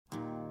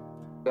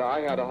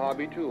I had a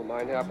hobby too.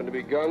 Mine happened to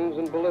be guns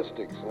and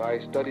ballistics, and I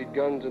studied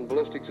guns and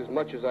ballistics as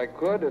much as I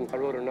could, and I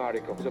wrote an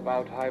article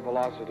about high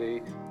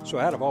velocity. So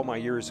out of all my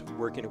years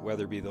working at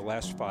Weatherby, the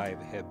last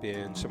 5 have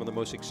been some of the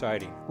most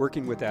exciting.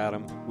 Working with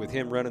Adam, with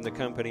him running the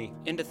company.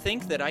 And to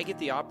think that I get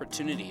the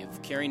opportunity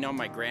of carrying on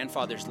my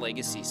grandfather's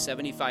legacy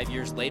 75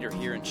 years later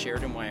here in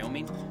Sheridan,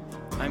 Wyoming,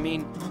 I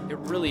mean, it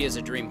really is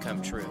a dream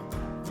come true.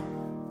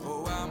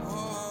 Oh, I'm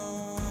home.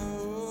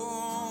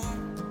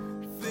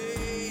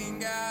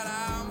 Thank God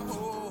I'm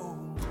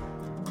home.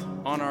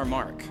 On Our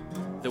Mark,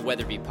 the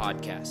Weatherby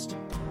Podcast.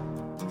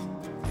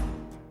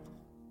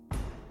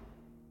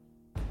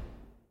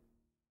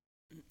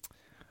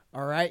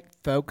 All right,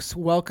 folks,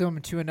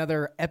 welcome to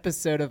another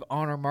episode of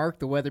On Our Mark,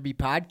 the Weatherby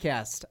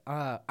Podcast.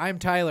 I'm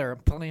Tyler. I'm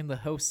playing the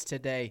host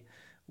today.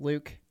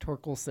 Luke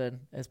Torkelson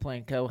is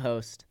playing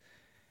co-host.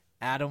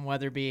 Adam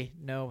Weatherby,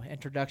 no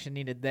introduction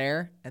needed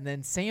there. And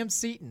then Sam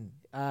Seeton,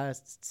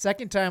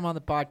 second time on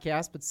the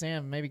podcast. But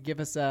Sam, maybe give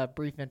us a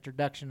brief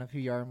introduction of who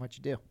you are and what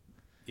you do.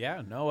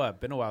 Yeah, no,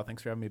 been a while.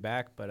 Thanks for having me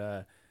back.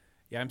 But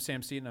yeah, I'm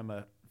Sam Seeton. I'm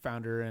a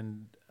founder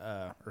and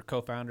or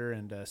co-founder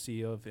and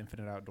CEO of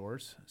Infinite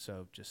Outdoors.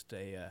 So just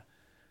a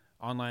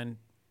online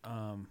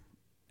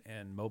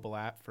and mobile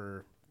app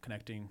for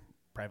connecting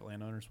private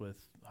landowners with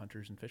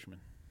hunters and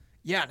fishermen.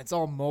 Yeah, and it's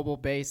all mobile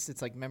based.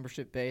 It's like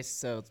membership based,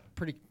 so it's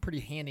pretty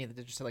handy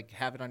to just like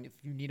have it on. If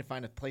you need to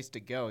find a place to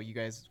go, you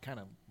guys kind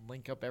of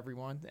link up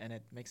everyone, and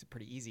it makes it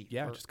pretty easy.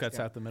 Yeah, it just cuts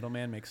out the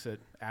middleman, makes it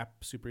app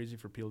super easy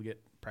for people to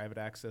get private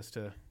access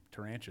to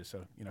ranches.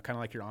 So kind of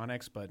like your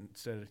Onyx, but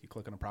instead of you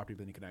click on a property,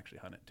 then you can actually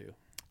hunt it too.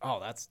 Oh,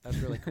 that's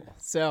really cool.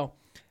 So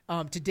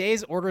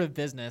today's order of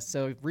business.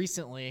 So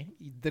recently,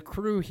 the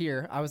crew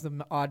here, I was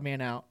the odd man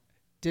out,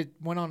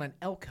 went on an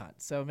elk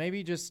hunt. So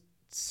maybe just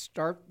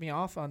start me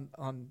off on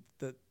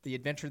the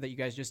adventure that you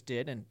guys just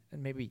did, and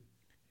maybe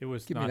it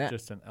was not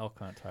just an elk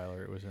hunt,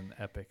 Tyler. It was an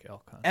epic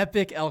elk hunt.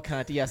 Epic elk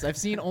hunt. Yes, I've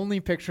seen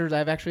only pictures.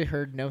 I've actually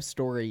heard no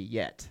story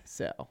yet.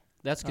 So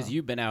that's because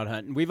you've been out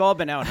hunting. We've all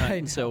been out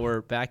hunting, so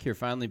we're back here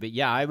finally. But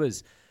yeah, I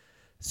was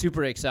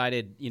super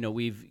excited.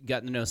 We've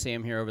gotten to know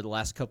Sam here over the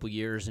last couple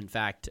years. In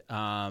fact,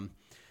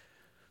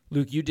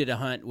 Luke, you did a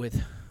hunt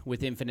with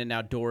Infinite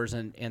Outdoors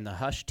and the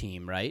Hush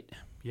team, right?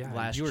 Yeah,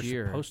 last you were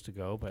year. Supposed to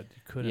go, but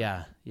you couldn't.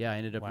 Yeah, I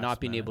ended up not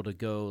being able to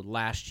go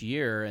last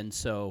year, and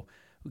so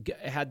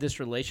had this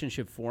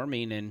relationship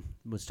forming, and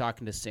was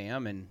talking to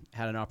Sam, and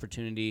had an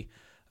opportunity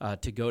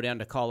to go down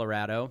to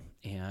Colorado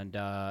and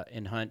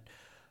hunt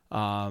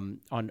on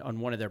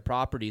one of their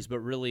properties. But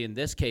really, in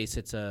this case,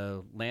 it's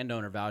a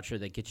landowner voucher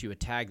that gets you a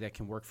tag that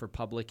can work for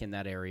public in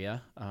that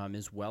area,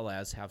 as well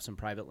as have some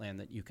private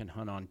land that you can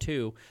hunt on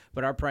too.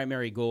 But our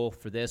primary goal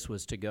for this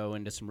was to go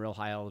into some real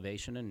high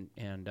elevation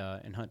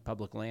and hunt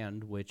public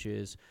land, which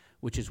is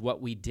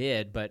what we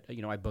did. But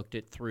I booked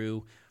it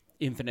through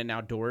Infinite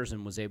Outdoors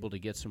and was able to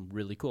get some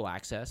really cool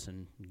access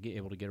and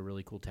able to get a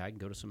really cool tag and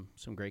go to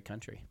some great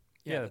country.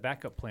 Yeah, the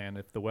backup plan,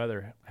 if the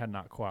weather had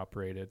not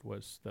cooperated,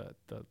 was that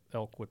the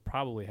elk would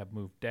probably have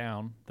moved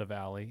down the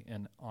valley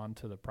and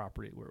onto the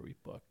property where we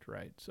booked,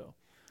 right? So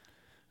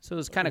it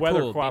was kind of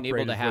cool being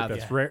able to have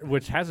us,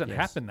 which hasn't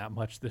happened that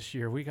much this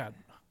year.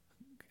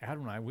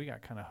 Adam and I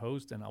got kind of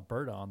hosed in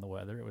Alberta on the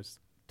weather. It was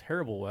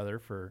terrible weather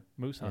for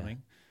moose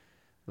hunting.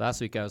 Last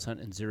week I was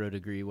hunting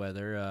 0-degree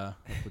weather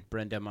with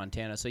Brenda,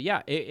 Montana. So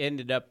yeah,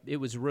 it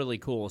was really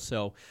cool.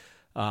 So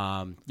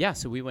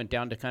so we went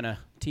down to kind of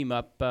team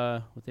up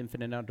with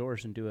Infinite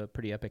Outdoors and do a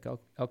pretty epic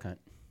elk hunt.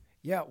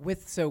 Yeah,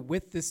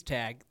 with this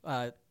tag,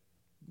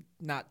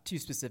 not too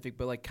specific,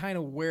 but like kind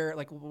of where,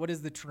 like, what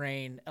is the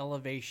terrain,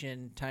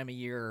 elevation, time of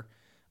year?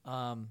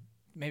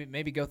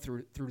 Maybe go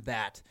through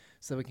that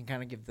so we can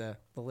kind of give the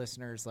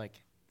listeners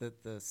like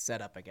the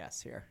setup, I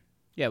guess, here.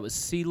 Yeah, it was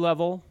sea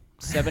level,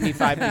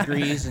 75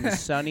 degrees and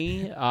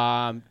sunny,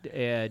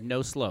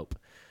 no slope.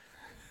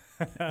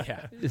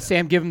 Yeah,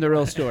 Sam, give him the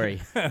real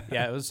story.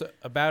 Yeah, it was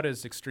about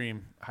as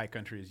extreme high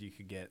country as you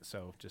could get.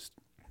 So just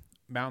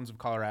mountains of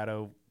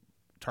Colorado,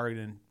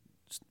 targeting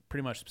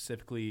pretty much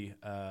specifically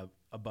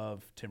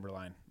above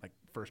timberline, like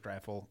first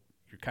rifle.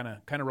 You're kind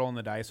of rolling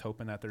the dice,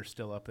 hoping that they're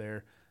still up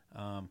there.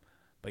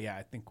 But yeah,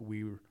 I think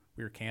we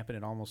were camping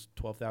at almost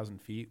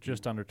 12,000 feet,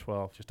 just under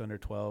 12. Just under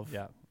 12.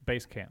 Yeah,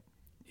 base camp.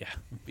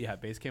 Yeah,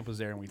 base camp was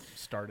there, and we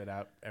started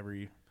out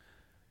every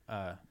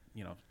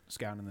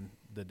scouting, and then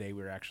the day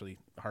we were actually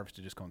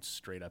harvested, just going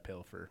straight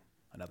uphill for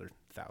another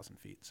 1,000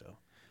 feet.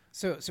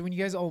 So when you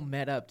guys all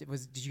met up,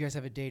 did you guys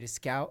have a day to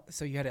scout?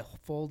 So you had a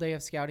full day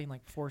of scouting,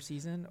 like before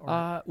season?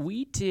 Or?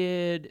 We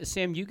did.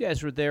 Sam, you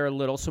guys were there a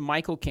little. So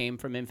Michael came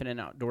from Infinite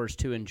Outdoors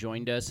too and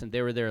joined us, and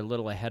they were there a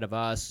little ahead of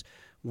us.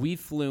 We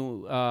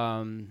flew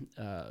down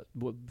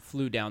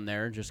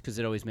there just because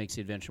it always makes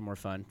the adventure more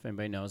fun. If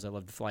anybody knows, I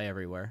love to fly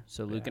everywhere.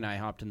 So Luke and I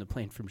hopped in the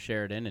plane from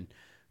Sheridan and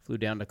flew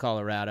down to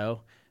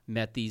Colorado.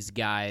 Met these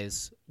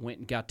guys, went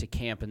and got to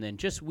camp, and then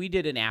we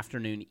did an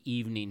afternoon,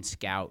 evening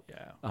scout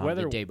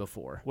the day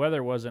before.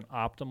 Weather wasn't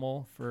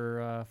optimal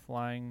for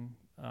flying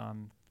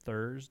on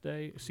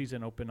Thursday.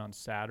 Season opened on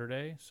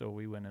Saturday, so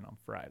we went in on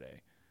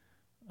Friday.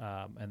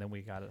 And then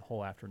we got a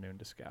whole afternoon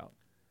to scout.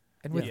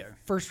 And with Yeah.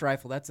 first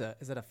rifle, is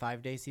that a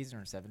 5-day season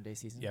or a 7-day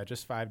season? Yeah,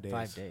 just 5 days.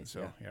 5 days,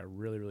 So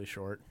really, really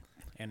short.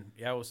 And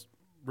I was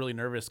really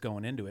nervous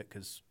going into it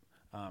because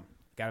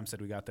Adam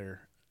said we got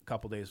there a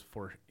couple days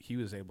before he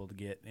was able to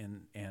get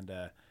in, and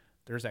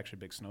there's actually a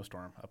big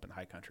snowstorm up in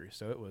high country.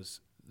 So it was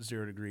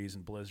 0 degrees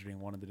and blizzarding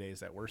one of the days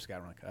that we're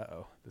scouting. We're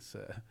like, this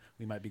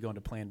we might be going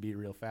to Plan B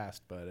real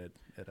fast, but it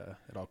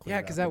all cleared.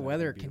 Yeah, because that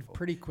weather can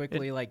pretty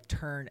quickly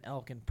turn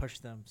elk and push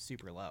them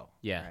super low.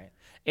 Yeah. Right?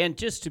 And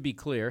just to be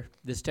clear,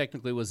 this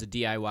technically was a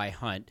DIY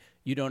hunt.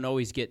 You don't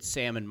always get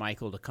Sam and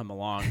Michael to come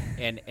along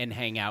and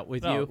hang out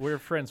with No, you. we're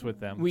friends with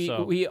them.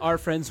 We are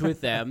friends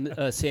with them.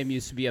 Sam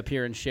used to be up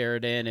here in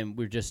Sheridan, and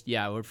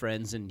we're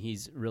friends. And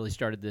he's really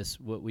started this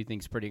what we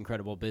think is pretty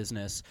incredible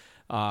business,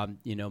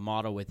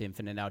 model with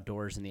Infinite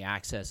Outdoors and the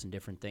access and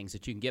different things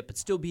that you can get, but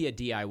still be a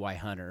DIY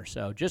hunter.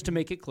 So just to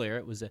make it clear,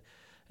 it was a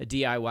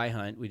DIY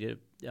hunt. We did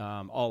it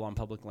all on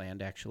public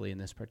land, actually, in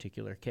this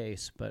particular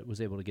case, but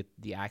was able to get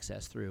the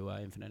access through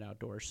Infinite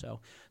Outdoors.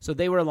 So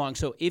they were along.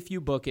 So if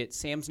you book it,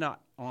 Sam's not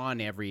on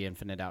every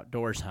Infinite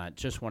Outdoors hunt.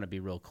 Just want to be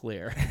real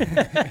clear.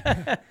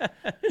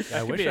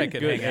 I wish I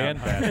could good hang out. and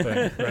bad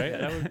thing, right?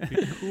 That would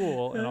be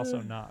cool and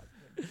also not.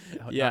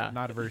 Yeah.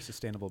 Not a very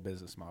sustainable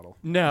business model.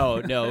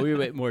 No, we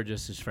were more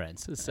just as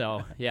friends.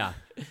 So, yeah.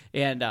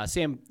 And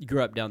Sam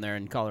grew up down there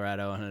in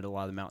Colorado, hunted a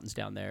lot of the mountains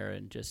down there,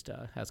 and just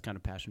has kind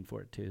of passion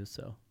for it too.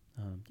 So,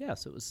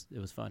 so it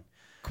was fun.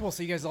 Cool.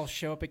 So you guys all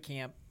show up at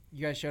camp.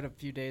 You guys showed up a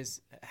few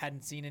days,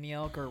 hadn't seen any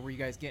elk, or were you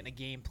guys getting a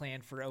game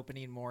plan for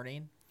opening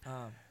morning?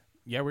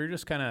 Yeah, we were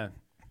just kind of.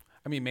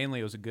 I mean, mainly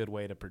it was a good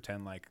way to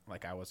pretend like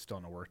I was still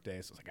on a work day.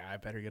 So I was like, I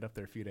better get up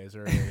there a few days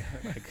early.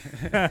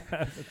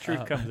 The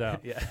truth comes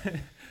out. Yeah.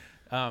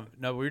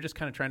 No, we were just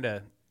kind of trying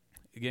to,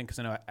 again, because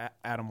I know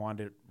Adam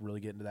wanted to really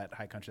get into that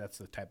high country. That's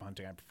the type of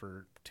hunting I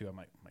prefer too. I'm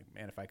like,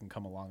 man, if I can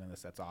come along on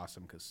this, that's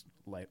awesome, because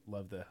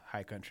love the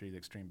high country, the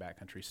extreme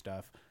backcountry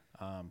stuff.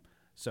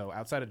 So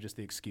outside of just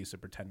the excuse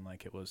of pretending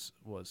like it was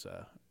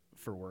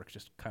for work,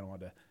 just kind of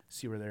wanted to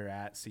see where they're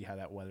at, see how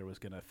that weather was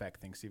going to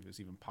affect things, see if it was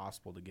even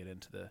possible to get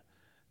into the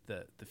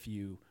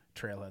few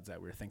trailheads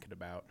that we were thinking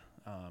about.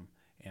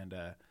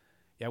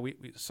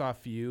 We saw a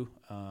few,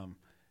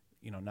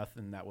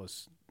 nothing that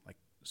was like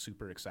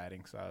super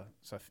exciting. Saw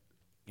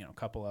a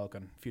couple elk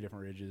on a few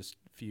different ridges,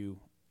 few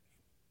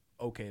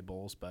okay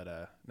bulls, but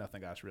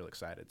nothing got us real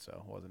excited.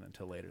 So it wasn't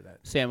until later that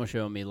Sam was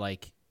showing me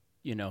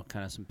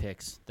kind of some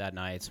pics that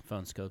night, some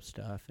phone scope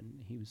stuff,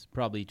 and he was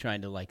probably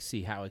trying to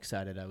see how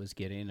excited I was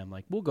getting. I'm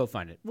like, we'll go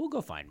find it. We'll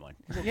go find one.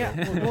 Yeah,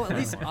 well, at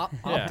least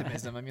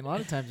optimism. I mean, a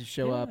lot of times you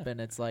show up and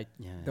it's like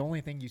the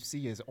only thing you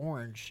see is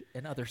orange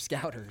and other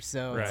scouters.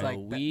 So it's like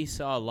we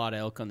saw a lot of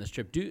elk on this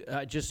trip.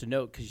 Just a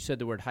note, because you said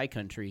the word high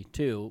country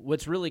too.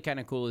 What's really kind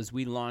of cool is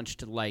we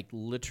launched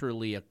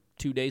literally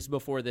 2 days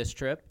before this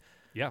trip.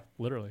 Yeah,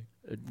 literally.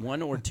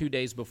 1 or 2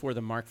 days before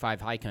the Mark V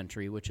High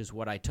Country, which is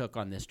what I took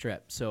on this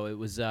trip. So it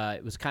was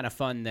kind of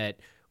fun that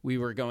we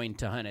were going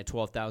to hunt at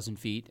 12,000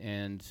 feet,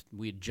 and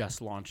we had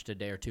just launched a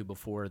day or two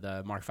before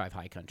the Mark V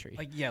High Country.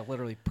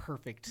 Literally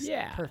perfect.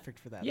 Yeah, perfect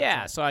for that.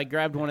 Yeah, so I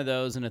grabbed one of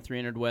those and a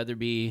 300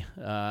 Weatherby,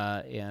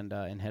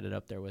 and headed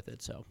up there with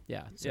it. So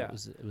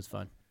it was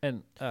fun.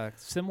 And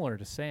similar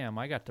to Sam,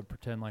 I got to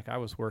pretend like I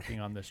was working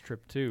on this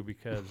trip too,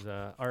 because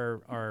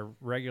our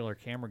regular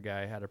camera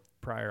guy had a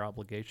prior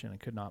obligation and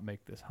could not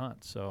make this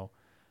hunt. So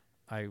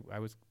I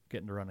was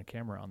getting to run a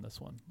camera on this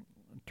one.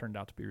 It turned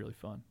out to be really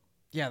fun.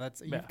 Yeah,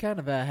 you've kind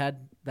of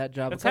had that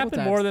job. It's a couple happened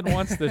times. more than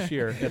once this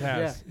year. It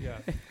has. Yeah.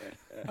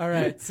 All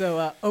right.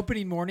 So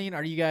opening morning,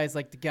 are you guys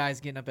the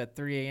guys getting up at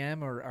 3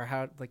 a.m. or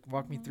how?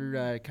 Walk me through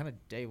kind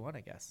of day one,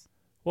 I guess.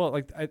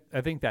 Well,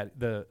 I think that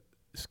the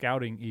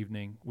scouting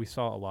evening we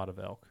saw a lot of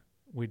elk.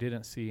 We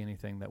didn't see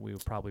anything that we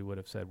probably would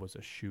have said was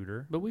a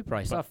shooter. But we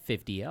probably saw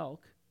 50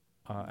 elk.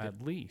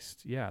 At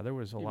least. Yeah, there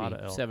was a lot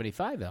of elk.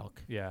 75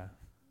 elk. Yeah.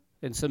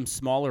 And some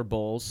smaller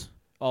bulls,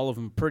 all of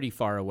them pretty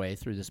far away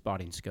through the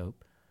spotting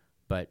scope.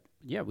 But,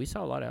 yeah, we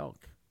saw a lot of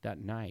elk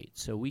that night.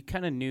 So we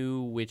kind of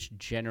knew which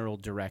general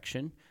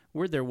direction,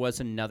 where there was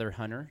another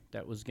hunter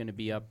that was going to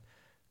be up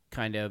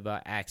kind of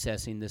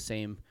accessing the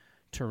same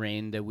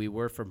terrain that we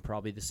were from,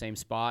 probably the same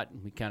spot.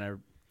 And we kind of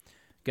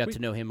got to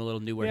know him a little,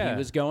 knew where he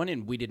was going,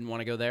 and we didn't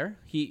want to go there.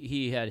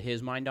 He had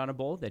his mind on a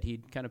bull that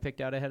he'd kind of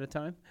picked out ahead of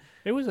time.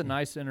 It was a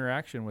nice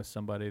interaction with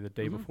somebody the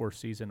day before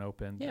season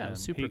opened. Yeah, and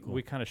super cool.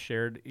 We kind of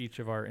shared each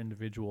of our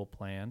individual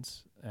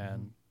plans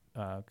and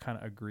kind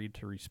of agreed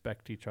to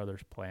respect each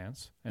other's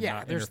plans. And yeah,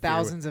 not there's interfere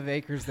thousands of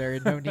acres there,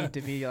 and no need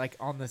to be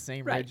on the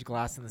same ridge,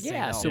 glass in the same.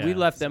 Yeah, so we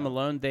left them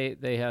alone.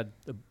 They had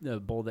a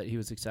bull that he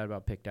was excited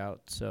about picked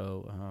out,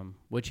 so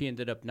which he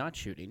ended up not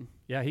shooting.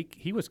 Yeah,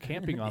 he was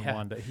camping on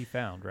one that he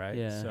found, right?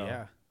 Yeah.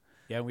 So.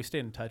 Yeah, and we stayed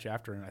in touch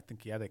after, and I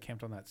think they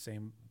camped on that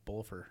same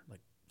bull for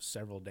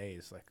several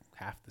days,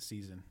 half the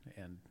season,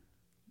 and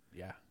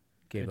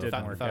It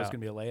thought it was going to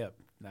be a layup.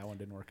 That one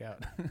didn't work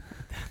out.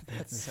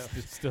 It's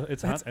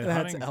that's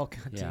hunting. elk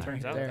hunting. Yeah.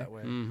 Turns out there. that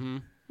way.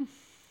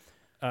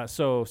 Mm-hmm.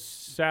 So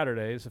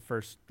Saturday is the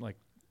first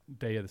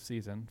day of the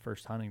season,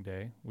 first hunting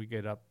day. We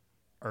get up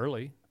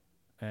early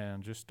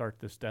and just start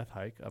this death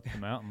hike up the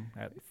mountain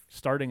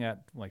starting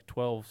at like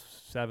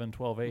 12.7,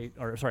 12.8,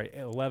 or sorry,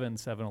 11.7,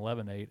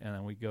 11.8, and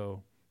then we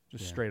go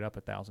just straight up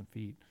 1,000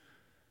 feet.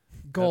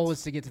 Goal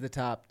is to get to the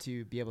top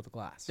to be able to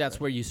glass. That's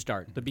where you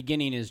start. The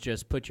beginning is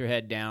just put your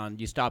head down.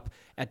 You stop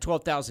at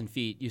 12,000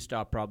 feet. You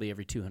stop probably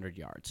every 200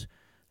 yards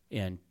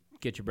and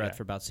get your breath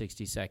for about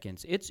 60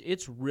 seconds.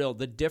 It's real.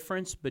 The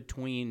difference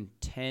between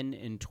 10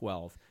 and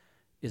 12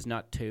 is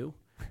not 2.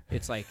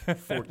 It's like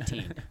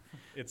 14.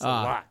 It's a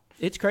lot.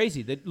 It's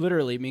crazy. That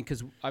literally, I mean,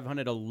 because I've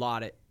hunted a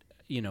lot at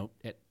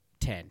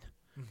 10,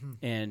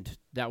 and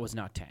that was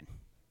not 10.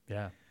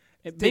 Yeah.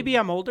 Maybe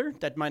I'm older.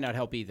 That might not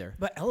help either.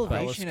 But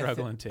elevation,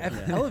 struggling too.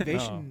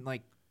 Elevation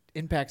like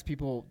impacts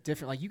people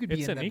different. Like you could be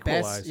It's in an the best.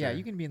 equalizer. Yeah,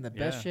 you can be in the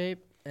best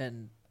shape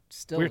and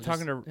still. We were just-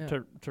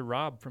 talking to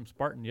Rob from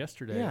Spartan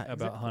yesterday Yeah, about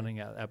exactly. hunting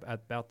at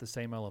about the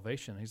same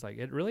elevation. He's like,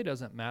 it really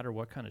doesn't matter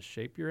what kind of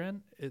shape you're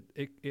in.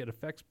 It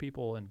affects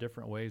people in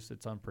different ways.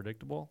 It's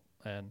unpredictable,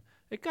 and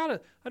I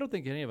don't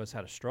think any of us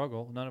had a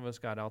struggle. None of us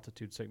got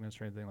altitude sickness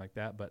or anything like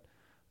that. But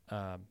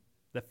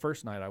the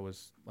first night I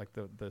was like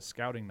the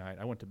scouting night.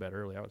 I went to bed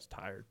early. I was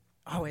tired.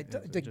 Oh, it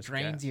just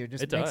drains gas. you.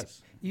 Just It makes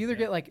does. You either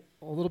get like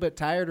a little bit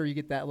tired or you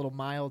get that little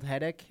mild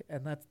headache,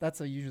 and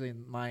that's usually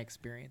my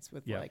experience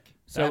with like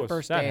that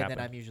first day. happened.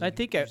 Then I'm usually. I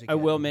think usually I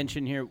good. will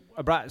mention here,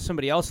 I brought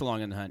somebody else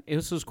along in the hunt.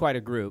 This was quite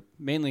a group,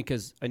 mainly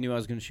because I knew I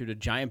was going to shoot a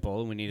giant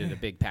bull and we needed a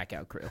big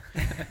pack-out crew.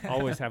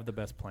 Always have the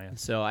best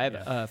plans. So I have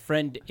a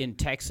friend in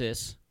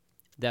Texas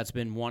that's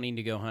been wanting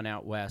to go hunt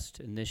out west,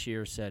 and this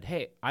year said,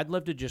 hey, I'd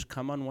love to just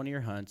come on one of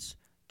your hunts,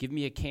 give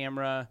me a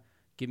camera,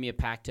 give me a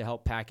pack to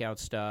help pack out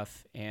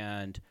stuff,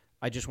 and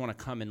I just want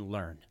to come and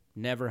learn.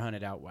 Never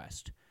hunted out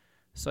west.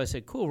 So I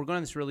said, cool, we're going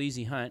on this real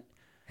easy hunt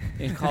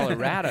in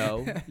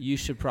Colorado. You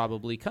should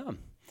probably come.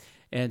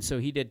 And so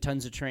he did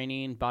tons of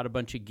training, bought a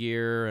bunch of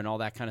gear and all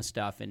that kind of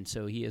stuff. And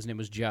so his name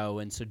was Joe.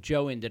 And so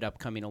Joe ended up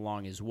coming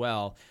along as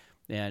well.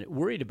 And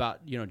worried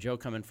about, Joe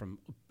coming from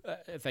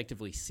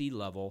effectively sea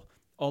level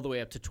all the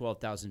way up to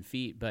 12,000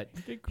 feet. But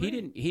he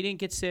didn't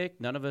get sick.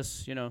 None of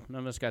us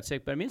got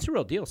sick. But I mean, it's a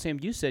real deal. Sam,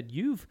 you said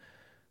you've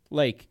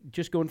like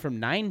just going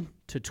from 9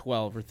 to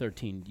 12 or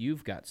 13,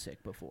 you've got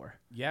sick before.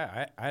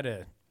 Yeah, I had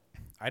a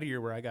year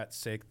where I got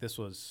sick. This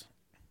was,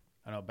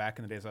 I don't know, back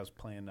in the days I was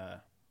playing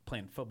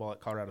football at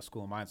Colorado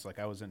School of Mines. So like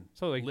I was in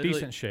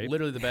decent shape.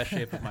 literally the best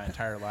shape of my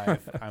entire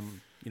life.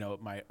 I'm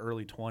my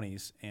early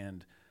 20s,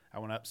 and I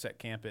went up set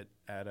camp at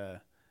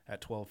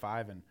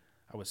 12.5, and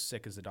I was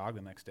sick as a dog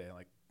the next day.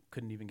 Like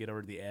couldn't even get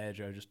over to the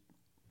edge. I was just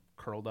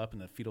curled up in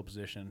the fetal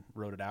position,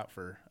 rode it out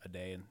for a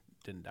day, and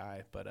didn't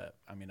die. But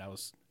I mean, I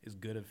was as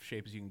good of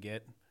shape as you can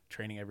get,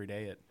 training every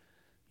day at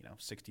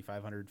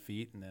 6,500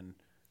 feet, and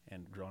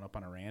growing up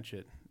on a ranch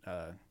at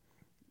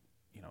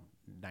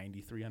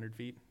 9,300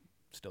 feet,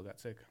 still got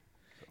sick.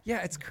 So.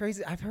 Yeah, it's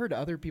crazy. I've heard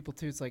other people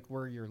too. It's like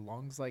where your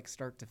lungs like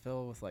start to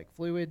fill with like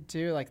fluid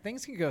too. Like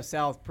things can go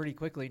south pretty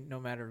quickly, no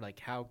matter like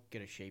how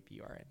good a shape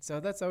you are in. So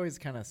that's always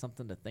kind of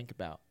something to think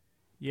about.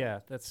 Yeah,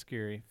 that's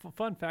scary.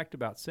 Fun fact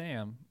about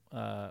Sam,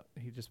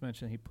 he just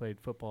mentioned he played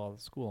football at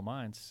the School of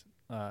Mines.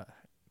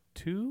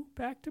 2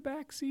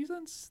 back-to-back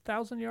seasons,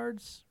 1,000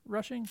 yards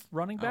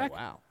running back. Oh,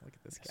 wow. Look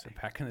at this guy. So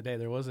back in the day,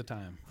 there was a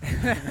time.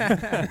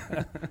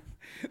 That's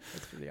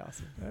pretty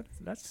awesome.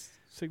 That's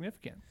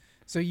significant.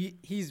 So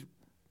he's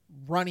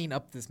running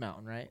up this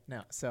mountain right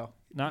now. So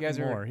Not you guys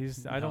anymore.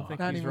 Are, I don't think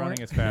Not he's anymore?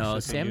 running as fast No,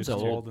 as he Sam's used to.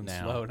 old and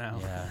now. slow now.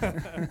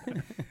 Yeah.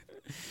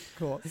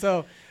 cool.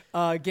 So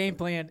game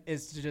plan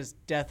is to just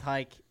death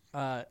hike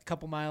a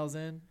couple miles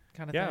in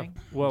kind of thing.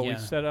 Well, Yeah. we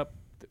set up.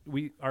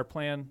 Our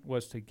plan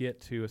was to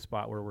get to a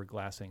spot where we're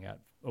glassing at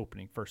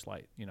opening first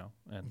light,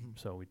 and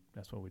so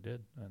that's what we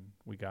did, and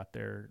we got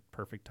there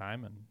perfect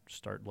time and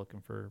start looking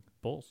for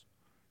bulls.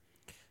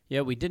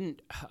 Yeah, we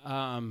didn't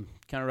kind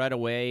of right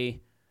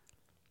away.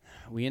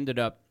 We ended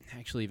up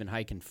actually even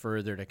hiking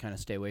further to kind of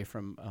stay away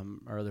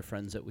from our other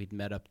friends that we'd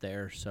met up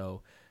there.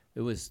 So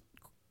it was,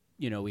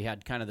 we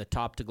had kind of the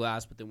top to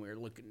glass, but then we were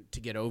looking to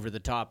get over the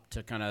top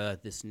to kind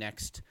of this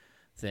next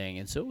thing.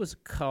 And so it was a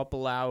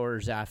couple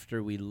hours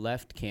after we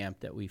left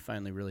camp that we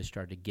finally really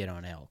started to get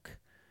on elk,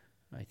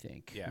 I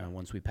think. Yeah.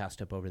 Once we passed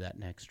up over that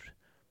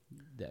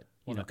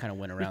kind of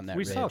went around that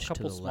We ridge saw a to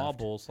couple the small left.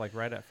 bulls like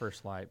right at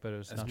first light, but it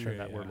was That's nothing true,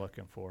 that we're yeah.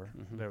 looking for.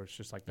 There was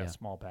just like that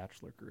small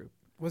bachelor group.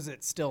 Was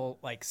it still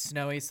like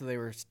snowy, so they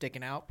were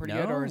sticking out pretty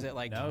No. good, or is it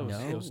like No, No.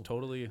 it was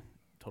totally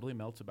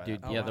melted by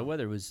Dude, that. yeah, the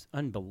weather was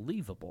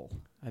unbelievable.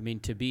 I mean,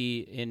 to be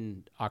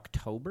in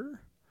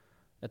October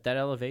at that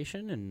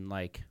elevation and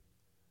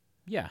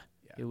Yeah.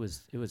 it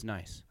was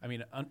nice. I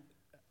mean,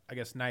 I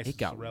guess nice It is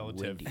got a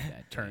relative windy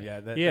that term. day.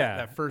 Yeah, Yeah.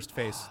 that first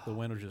face, the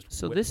wind was just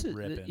So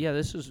ripping.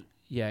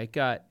 it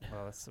got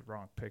Well, that's the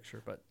wrong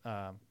picture, but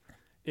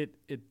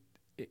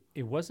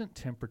it wasn't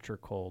temperature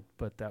cold,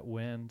 but that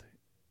wind.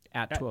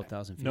 at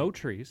 12,000 feet. No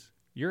trees.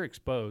 You're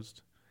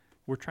exposed.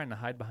 We're trying to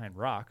hide behind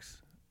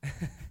rocks,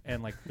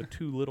 and like the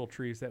 2 little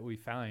trees that we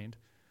find,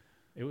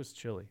 it was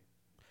chilly.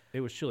 It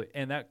was chilly,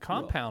 and that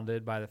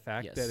compounded by the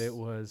fact Yes. that it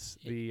was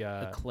the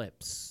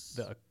eclipse.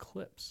 The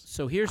eclipse.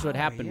 So here's what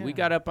happened. We yeah.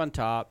 got up on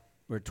top.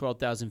 We're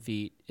 12,000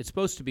 feet. It's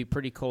supposed to be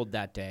pretty cold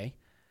that day.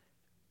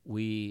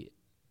 The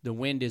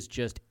wind is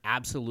just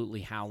absolutely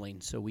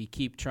howling, so we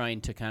keep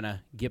trying to kind of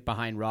get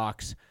behind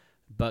rocks,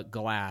 but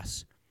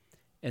glass.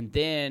 And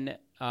then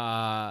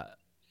the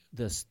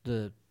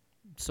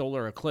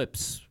solar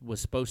eclipse was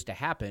supposed to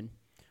happen.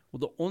 Well,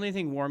 the only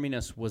thing warming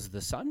us was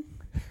the sun.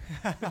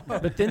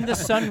 But then the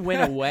sun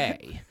went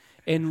away,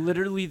 and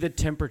literally the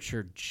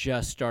temperature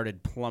just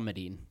started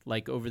plummeting,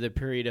 like over the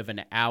period of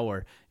an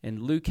hour. And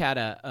Luke had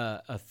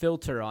a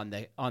filter on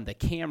the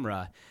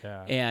camera,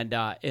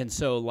 and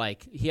so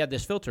like he had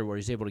this filter where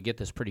he's able to get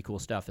this pretty cool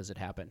stuff as it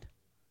happened.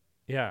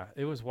 Yeah,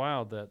 it was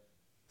wild that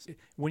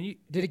when you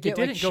Did it get,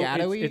 didn't like, go,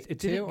 shadowy It too,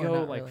 didn't or go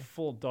not like really?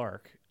 full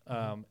dark.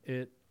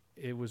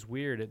 It was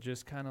weird. It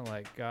just kind of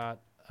like got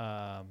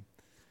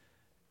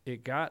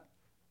it got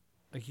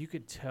like you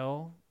could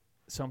tell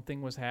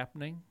something was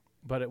happening,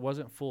 but it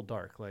wasn't full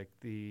dark. Like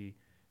it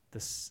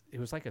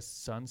was like a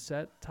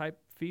sunset type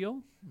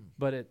feel,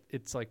 but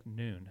it's like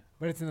noon.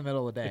 But it's in the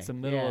middle of the day. It's the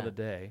middle of Yeah. the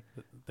day.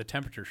 The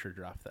temperature sure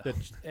dropped though.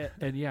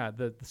 And yeah,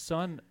 the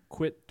sun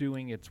quit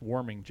doing its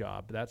warming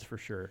job. That's for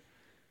sure.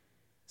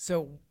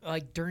 So,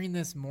 like during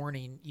this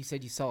morning, you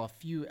said you saw a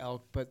few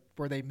elk, but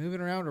were they moving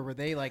around, or were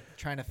they like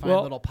trying to find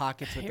little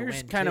pockets with the wind?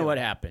 Here's kind of too? what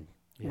happened.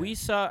 Yeah. We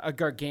saw a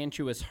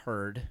gargantuous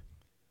herd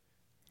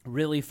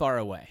really far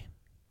away.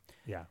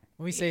 Yeah.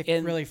 When we say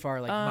And, really far,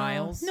 like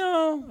miles?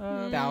 No,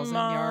 1,000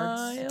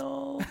 yards?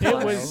 miles.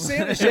 It was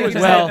Santa's It shaking was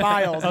his well, head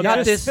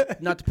miles.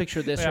 not to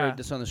picture this Yeah, herd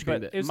that's on the screen,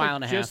 but it's mile like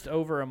and a half. just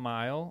over a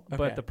mile. Okay.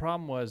 But the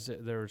problem was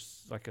that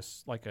there's like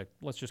a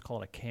let's just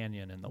call it a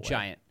canyon in the way.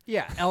 Giant.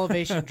 Yeah,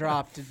 elevation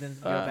dropped and then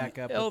go back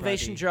up. would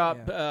Elevation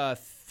probably- drop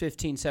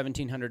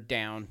 1,1700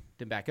 down,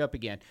 then back up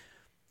again.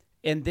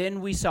 And then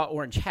we saw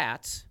orange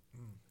hats,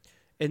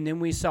 and then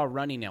we saw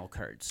running elk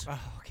herds. Oh,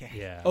 okay.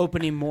 Yeah.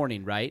 Opening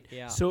morning, right?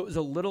 Yeah. So it was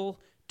a little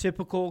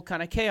typical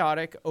kind of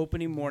chaotic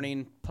opening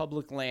morning,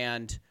 public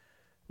land.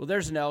 Well,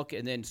 there's an elk,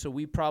 and then so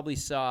we probably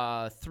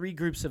saw 3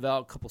 groups of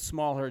elk, a couple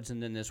small herds,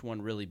 and then this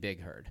one really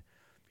big herd.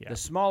 Yeah. The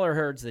smaller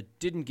herds that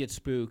didn't get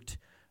spooked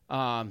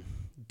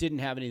didn't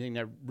have anything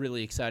that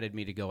really excited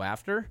me to go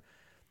after.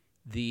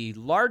 The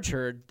large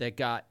herd that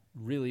got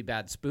really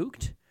bad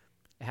spooked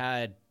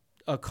had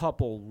a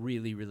couple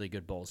really, really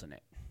good bulls in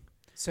it.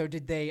 So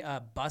did they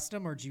bust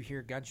them, or did you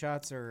hear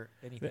gunshots or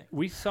anything?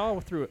 We saw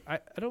through. I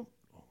don't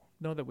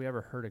know that we ever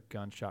heard a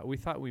gunshot. We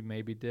thought we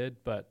maybe did,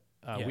 but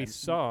we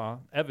saw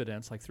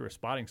evidence like through a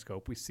spotting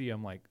scope. We see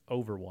them like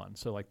over one,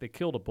 so like they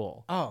killed a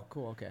bull. Oh,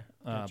 cool. Okay.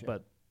 Gotcha.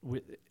 But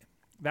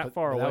that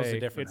far away, That was a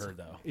different it's- herd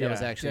though. That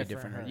was yeah. actually a Different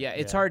different herd. herd. Yeah,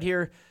 it's Yeah. hard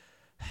here.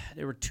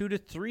 There were 2 to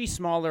 3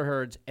 smaller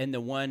herds, and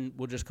the one,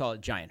 we'll just call it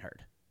giant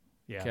herd.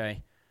 Yeah.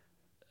 Okay.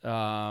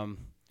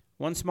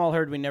 One small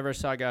herd we never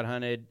saw got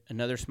hunted.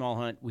 Another small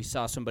hunt we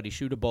saw somebody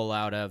shoot a bull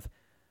out of.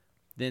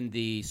 Then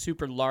the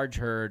super large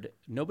herd,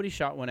 nobody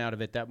shot one out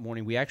of it that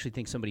morning. We actually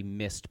think somebody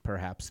missed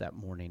perhaps that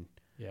morning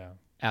Yeah.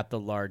 at the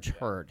large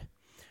herd.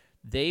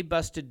 They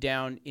busted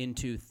down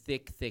into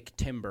thick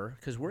timber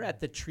because we're at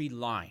the tree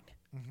line.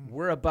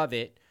 We're above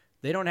it.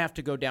 They don't have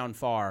to go down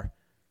far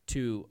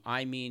to,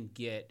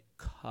 get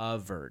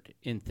covered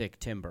in thick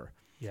timber.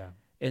 Yeah.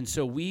 And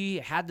so we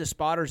had the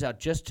spotters out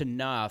just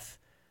enough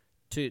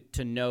to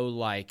know,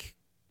 like,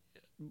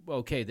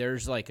 okay,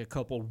 there's like a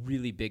couple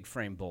really big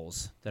frame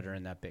bulls that are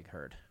in that big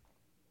herd.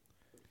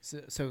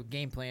 So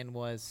game plan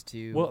was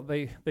to. Well,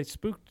 they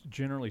spooked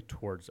generally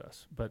towards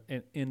us, but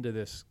into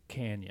this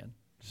canyon.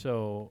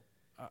 So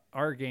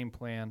our game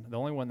plan, the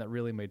only one that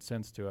really made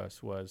sense to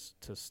us, was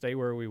to stay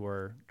where we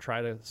were,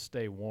 try to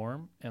stay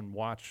warm, and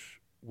watch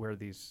where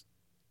these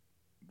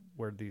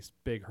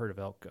big herd of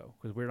elk go,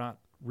 because we're not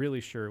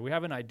really sure. We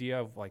have an idea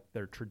of like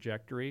their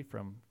trajectory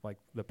from like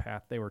the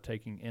path they were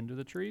taking into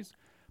the trees,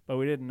 but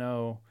we didn't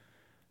know,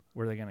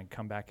 were they going to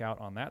come back out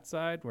on that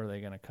side? Were they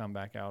going to come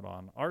back out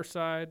on our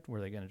side? Were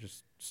they going to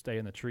just stay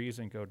in the trees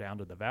and go down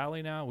to the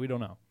valley now? We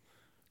don't know.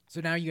 So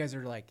now you guys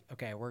are like,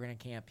 okay, we're gonna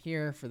camp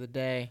here for the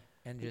day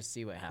and just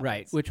see what happens.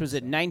 Right, which was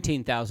at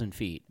 19,000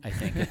 feet, I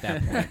think, at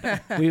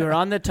that point. We were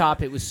on the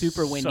top. It was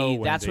super windy.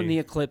 So That's when windy. the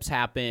eclipse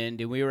happened,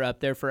 and we were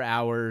up there for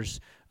hours.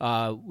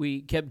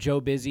 We kept Joe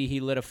busy. He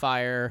lit a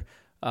fire.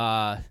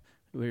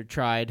 We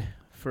tried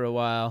for a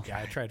while. Yeah,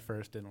 I tried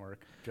first, didn't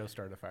work. Joe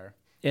started a fire.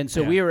 And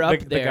so we were up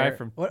the there. guy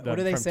from What do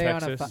they from say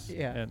on a Texas,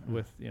 yeah. and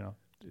with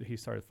he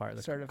started fire.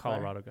 The Started a fire.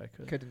 Colorado guy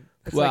could. Couldn't.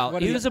 It's well, like,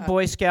 what he is was it? a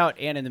Boy Scout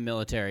and in the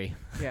military.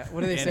 Yeah. What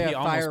do they And say? he A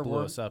almost fire blew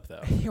word? us up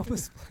though. He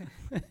almost.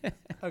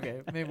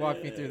 Okay, maybe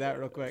walk me through that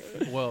real quick.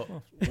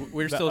 Well,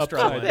 we're The still upside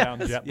struggling. down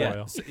jet Yeah,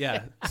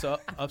 boil. so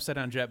upside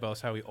down jet boil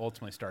is how we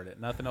ultimately started.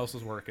 Nothing else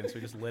was working, so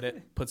we just lit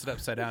it, puts it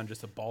upside down,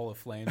 just a ball of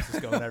flames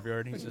just going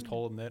everywhere, and he's just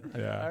holding it.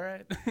 Yeah. All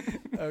right.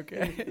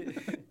 Okay.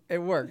 It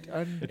worked.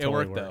 It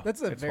worked, though.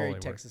 That's a It very totally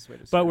worked. Texas way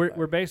to. But start a we're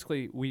fire.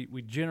 basically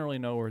we generally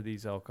know where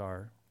these elk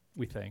are,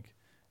 we think,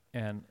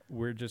 and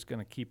we're just going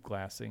to keep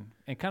glassing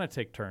and kind of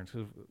take turns,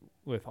 because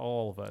with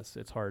all of us,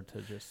 it's hard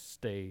to just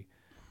stay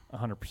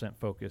 100%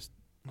 focused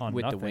on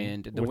with nothing. the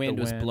wind. The With wind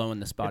was blowing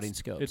the spotting it's,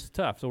 scopes. It's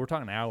tough. So we're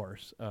talking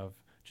hours of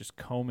just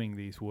combing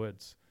these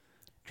woods.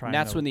 And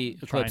that's when the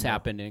trying eclipse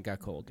happened and it got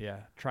cold.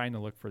 Yeah, trying to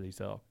look for these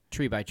elk.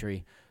 Tree by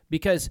tree.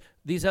 Because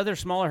these other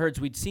smaller herds,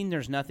 we'd seen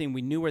there's nothing.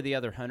 We knew where the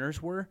other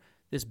hunters were.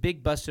 This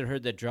big busted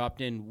herd that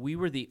dropped in, we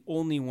were the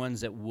only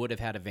ones that would have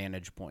had a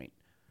vantage point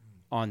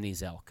on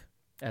these elk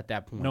at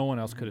that point. No one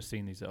else could have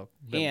seen these elk.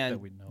 And that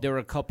we know. there were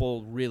a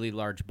couple really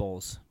large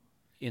bulls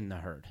in the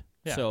herd.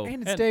 Yeah. So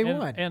And it's day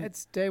one. and-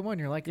 It's day one.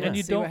 You're like, and let's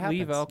you see what don't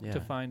leave happens. elk Yeah.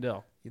 to find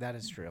elk That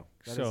is true.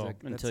 That So- is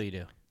until you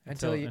do.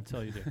 until you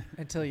until you do.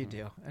 until you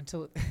do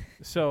until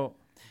So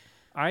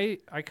I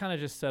kind of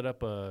just set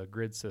up a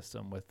grid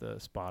system with the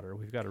spotter.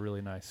 We've got a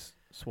really nice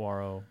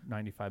Swaro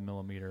 95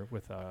 millimeter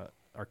with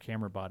our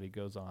camera body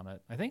goes on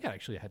it. I think I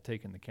actually had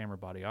taken the camera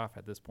body off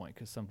at this point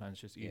because sometimes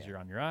it's just easier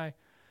on your eye.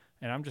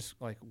 And I'm just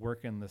like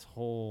working this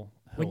whole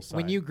hillside.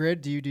 when you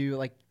grid, do you do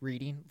like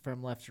reading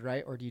from left to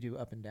right, or do you do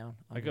up and down?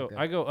 on I your go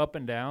grid? up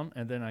and down,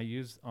 and then I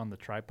use on the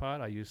tripod.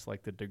 I use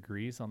like the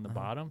degrees on the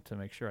bottom to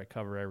make sure I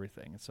cover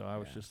everything. And so I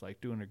was just like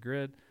doing a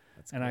grid,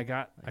 and I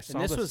saw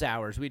And this was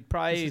hours. We'd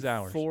probably is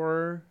hours.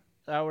 4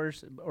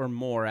 hours or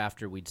more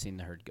after we'd seen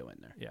the herd go in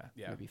there.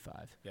 yeah. Maybe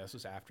 5. Yeah, this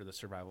was after the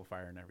survival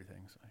fire and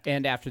everything. So.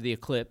 And after the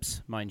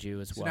eclipse, mind you,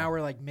 as So well. now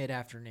we're like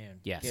mid-afternoon.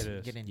 Yes. Get, It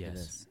is. get into Yes.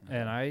 this.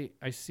 And I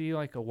see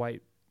like a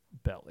white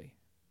belly,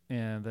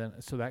 and then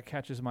so that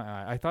catches my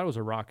eye. I thought it was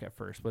a rock at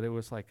first, but it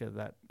was like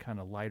that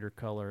kind of lighter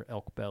color,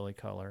 elk belly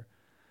color.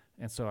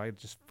 And so I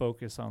just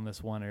focus on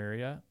this one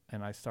area,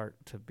 and I start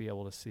to be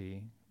able to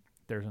see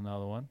there's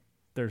another one,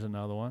 there's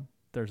another one,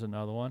 there's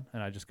another one,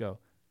 and I just go,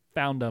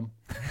 found them.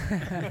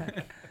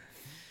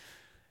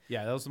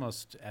 Yeah, that was the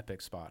most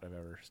epic spot I've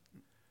ever.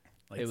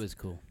 It was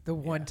cool. The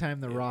one time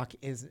the rock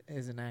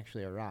isn't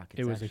actually a rock. It's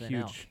It was a actually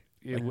an elk. huge.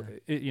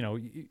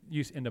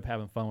 You end up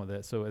having fun with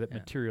it, so it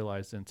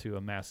materialized into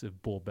a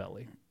massive bull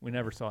belly. We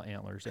never saw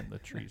antlers in the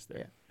trees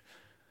there.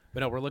 But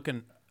no, we're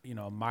looking,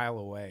 a mile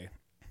away,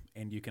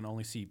 and you can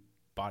only see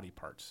body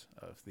parts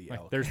of the Like,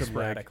 elk. there's a leg.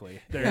 sporadically.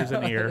 There's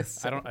an ear.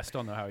 I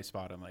still know how he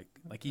spot him.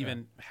 Like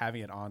even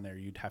having it on there,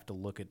 you'd have to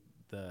look at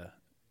the.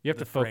 You have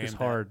the to focus frame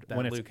hard that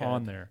when it's Luke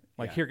on had. there.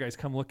 Like, Yeah. here, guys,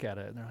 come look at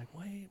it. And they're like,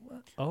 wait,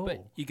 what? Oh.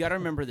 But you got to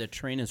remember the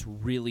terrain is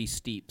really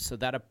steep, so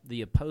that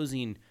the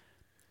opposing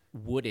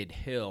wooded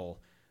hill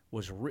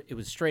was it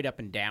was straight up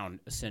and down,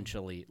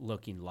 essentially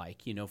looking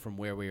like from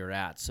where we were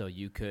at. So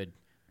you could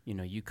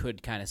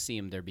kind of see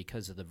them there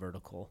because of the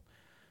vertical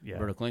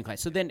incline.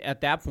 So then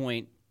at that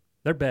point,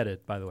 They're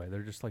bedded, by the way.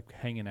 They're just like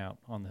hanging out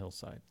on the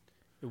hillside.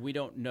 we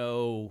don't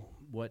know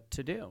what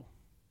to do.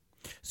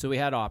 So we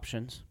had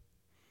options.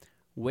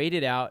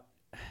 Waited out,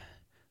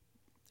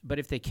 but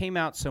if they came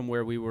out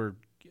somewhere, we were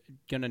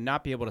going to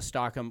not be able to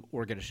stalk them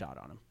or get a shot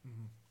on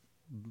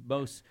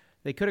them.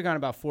 They could have gone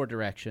about 4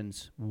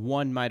 directions.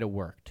 One might have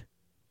worked,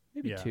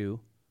 maybe Yeah. 2.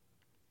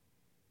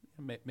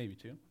 Maybe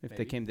two. If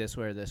they came this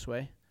way or this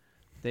way,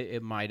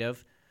 it might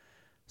have.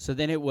 So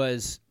then it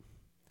was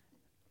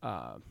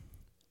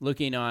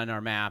looking on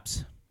our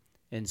maps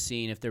and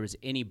seeing if there was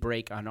any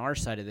break on our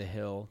side of the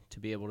hill to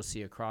be able to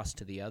see across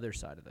to the other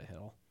side of the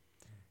hill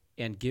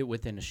and get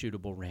within a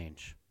shootable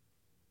range.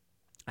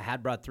 I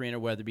had brought 300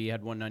 Weatherby,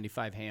 had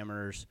 195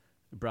 hammers,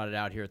 brought it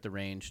out here at the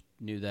range,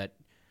 knew that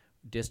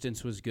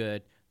distance was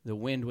good. The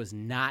wind was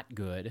not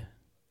good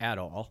at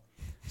all,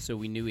 so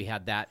we knew we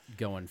had that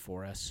going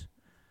for us.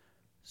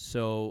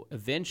 So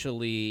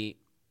eventually,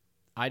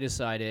 I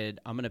decided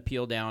I'm going to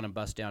peel down and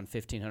bust down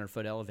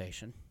 1,500-foot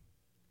elevation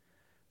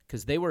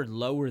because they were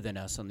lower than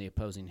us on the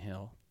opposing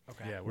hill.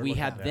 Okay. Yeah, We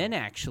had then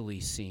actually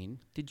seen.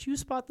 Did you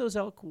spot those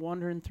elk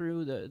wandering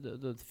through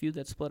the few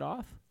that split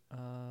off?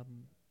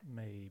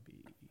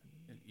 Maybe.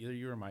 Either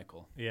you or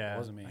Michael. Yeah, It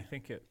wasn't me.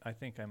 I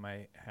think I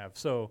might have.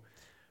 So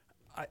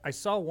I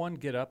saw one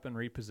get up and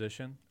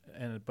reposition,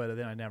 but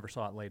then I never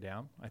saw it lay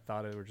down. I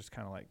thought it were just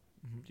kind of like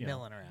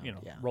Milling around,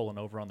 yeah. rolling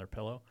over on their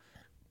pillow,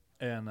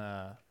 and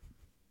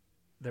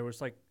there was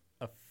like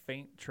a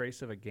faint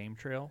trace of a game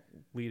trail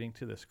leading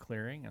to this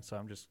clearing, and so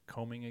I'm just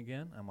combing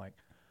again. I'm like,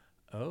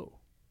 oh,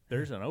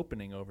 there's an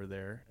opening over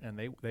there, and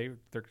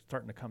they're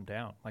starting to come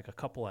down like a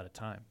couple at a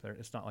time.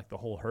 It's not like the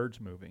whole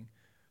herd's moving.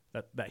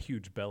 That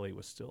huge belly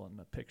was still in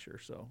the picture,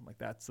 so I'm like,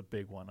 that's the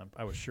big one.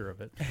 I was sure of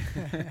it.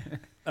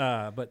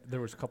 But there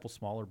was a couple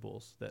smaller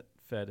bulls that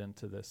fed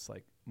into this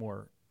like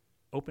more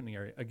opening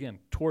area again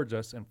towards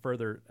us and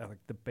further at like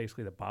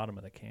basically the bottom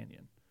of the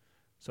canyon.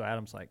 So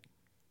Adam's like,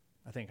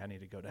 I think I need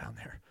to go down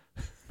there.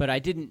 But I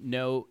didn't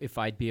know if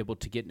I'd be able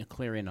to get in a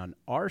clearing on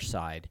our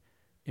side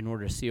in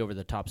order to see over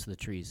the tops of the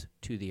trees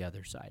to the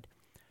other side.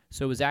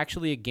 So it was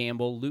actually a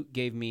gamble. Luke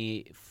gave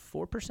me 4%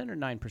 or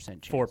 9%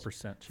 chance?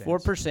 4% chance.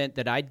 4%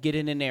 that I'd get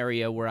in an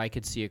area where I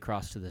could see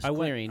across to this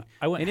clearing.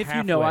 I went and if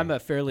you know, halfway. I'm a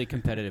fairly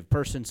competitive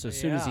person, so as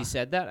soon as he Yeah.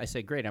 said that, I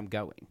said, great, I'm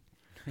going.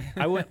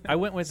 I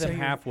went with them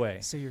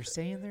halfway. So you're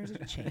saying there's a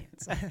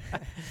chance?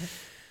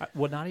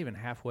 Well, not even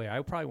halfway. I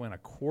probably went a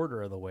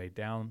quarter of the way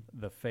down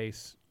the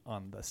face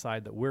on the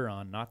side that we're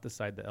on, not the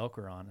side the elk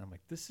are on. And I'm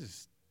like, this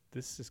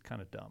is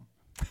kind of dumb.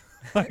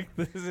 Like,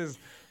 this is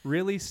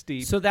really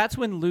steep. So that's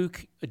when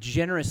Luke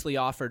generously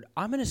offered,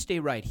 I'm going to stay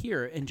right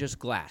here and just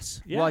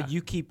glass while Yeah.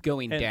 you keep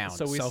going And down.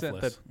 so we sent the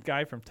Selfless.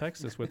 guy from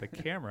Texas with a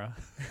camera.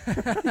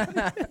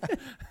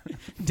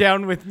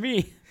 down with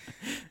me.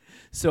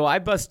 So I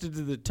busted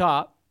to the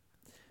top.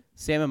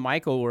 Sam and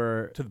Michael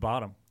were To the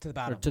bottom. To the or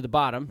bottom. to the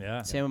bottom.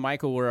 Yeah. Sam and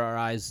Michael were our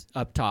eyes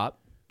up top.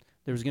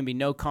 There was going to be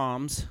no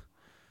comms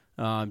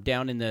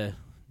down in the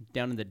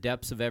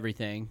depths of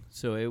everything.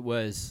 So it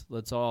was,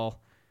 let's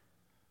all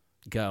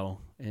go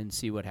and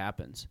see what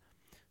happens.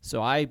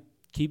 So I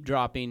keep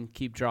dropping.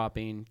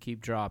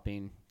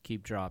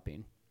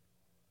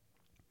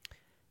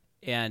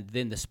 And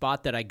then the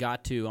spot that I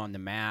got to on the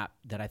map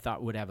that I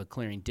thought would have a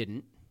clearing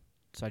didn't.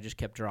 So I just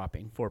kept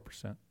dropping.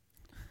 4%.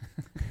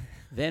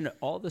 Then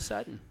all of a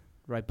sudden,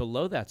 right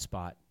below that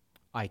spot,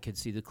 I could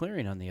see the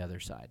clearing on the other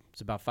side. It's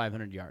about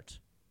 500 yards.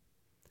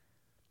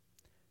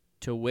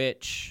 To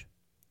which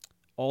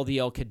all the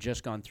elk had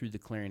just gone through the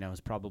clearing. I was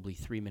probably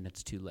 3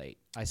 minutes too late.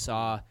 I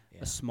saw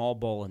a small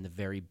bowl in the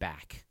very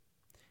back,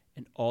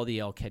 and all the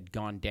elk had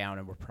gone down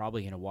and were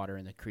probably going to water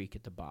in the creek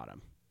at the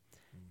bottom.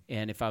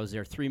 And if I was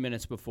there 3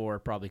 minutes before,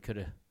 probably could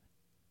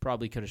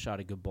have shot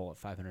a good bull at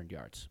 500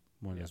 yards,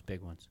 one of those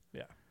big ones.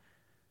 Yeah.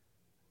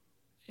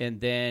 And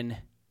then,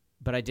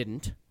 but I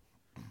didn't.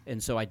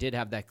 And so I did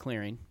have that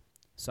clearing.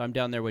 So I'm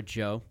down there with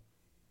Joe.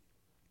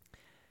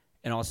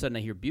 And all of a sudden I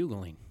hear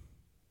bugling.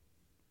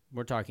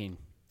 We're talking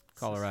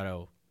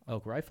Colorado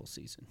elk rifle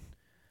season.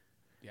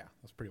 Yeah,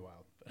 that's pretty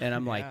wild. And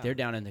I'm Yeah. like, they're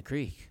down in the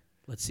creek.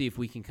 Let's see if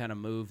we can kind of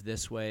move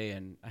this way.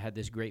 And I had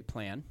this great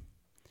plan.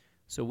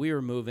 So we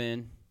were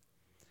moving.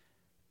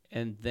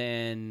 And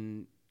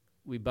then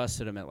we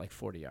busted them at like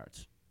 40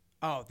 yards.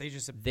 Oh, they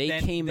just They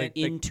came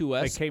into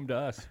us. They came to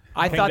us.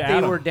 I Came thought to they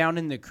Adam. were down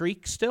in the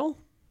creek still,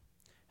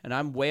 and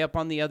I'm way up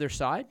on the other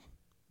side.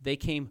 They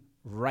came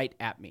right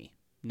at me.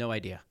 No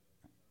idea.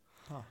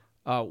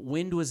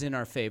 Wind was in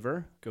our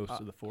favor. Ghost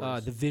of the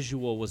forest. The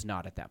visual was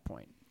not at that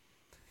point.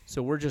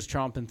 So we're just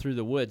tromping through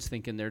the woods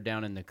thinking they're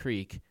down in the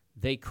creek.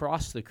 They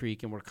crossed the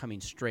creek and were coming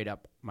straight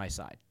up my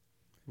side,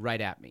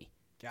 right at me.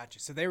 Gotcha.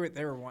 So they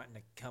were wanting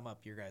to come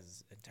up your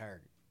guys'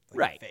 entire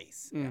Right.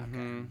 face. Yeah,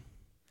 okay.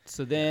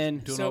 So then,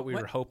 Doing So what we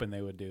what- were hoping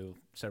they would do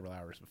several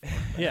hours before.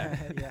 Yeah.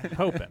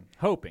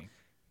 Hoping.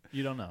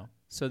 You don't know.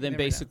 so then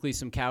never know. basically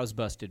some cows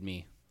busted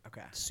me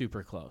Okay.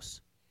 super close.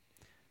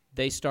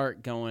 They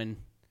start going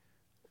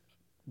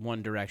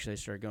one direction. They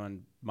start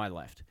going my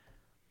left.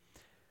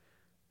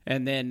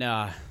 And then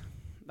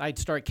I'd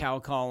start cow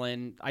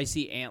calling. I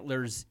see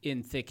antlers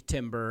in thick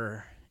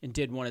timber and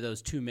did one of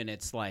those 2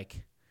 minutes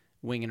like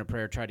wing and a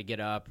prayer, try to get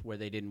up where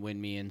they didn't win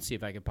me and see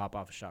if I could pop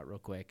off a shot real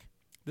quick.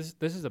 This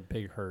is a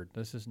big herd.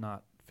 This is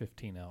not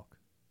 15 elk.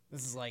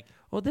 This is like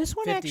Well, this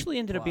one 50 actually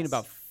ended up being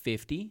plus. about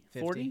 50,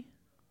 40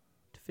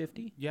 to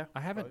 50. Yeah,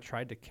 I haven't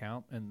tried to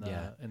count in the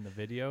Yeah. in the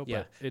video, Yeah.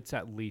 but it's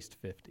at least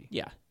 50.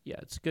 Yeah,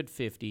 it's a good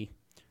 50.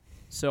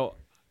 So,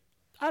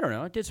 I don't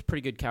know. I did some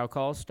pretty good cow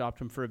calls. Stopped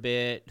them for a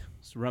bit.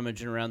 Was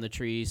rummaging around the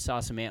trees. Saw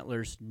some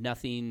antlers.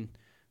 Nothing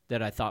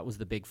that I thought was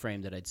the big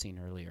frame that I'd seen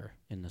earlier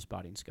in the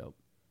spotting scope.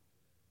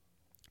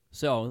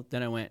 So,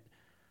 then I went.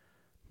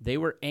 They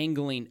were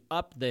angling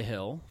up the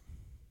hill.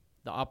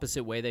 The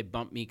opposite way. They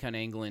bumped me kind of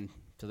angling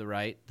to the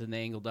right. Then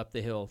they angled up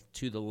the hill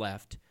to the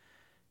left.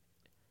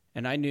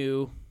 And I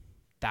knew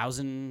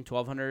 1,000,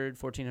 1,200,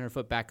 1,400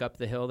 foot back up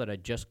the hill that I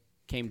just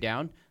came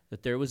down,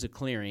 that there was a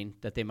clearing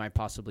that they might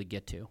possibly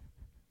get to.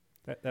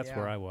 That's Yeah.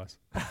 where I was.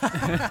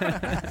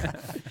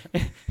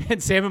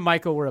 And Sam and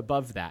Michael were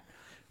above that.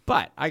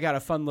 But I got a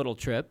fun little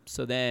trip.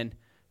 So then,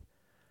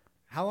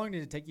 how long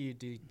did it take you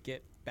to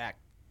get back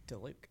to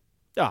Luke?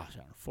 I don't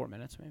know, 4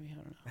 minutes maybe. I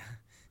don't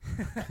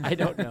know. I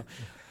don't know.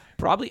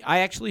 Probably, I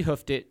actually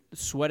hoofed it,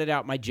 sweated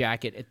out my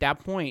jacket. At that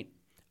point,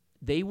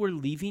 they were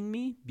leaving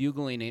me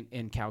bugling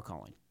and cow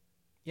calling.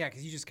 Yeah,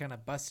 because you just kind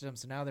of busted them,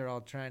 so now they're all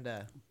trying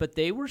to. But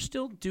they were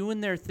still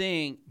doing their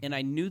thing, and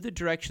I knew the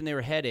direction they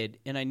were headed,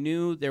 and I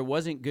knew there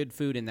wasn't good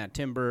food in that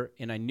timber,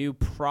 and I knew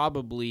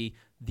probably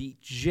the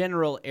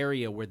general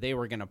area where they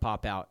were going to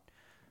pop out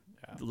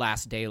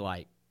last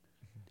daylight.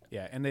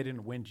 yeah, and they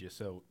didn't wind you,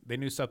 so they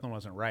knew something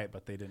wasn't right,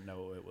 but they didn't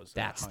know it was. a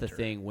That's the hunter.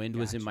 thing. Wind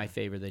was in my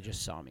favor. They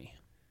just saw me.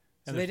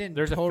 So And they there's- didn't.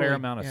 There's a totally, fair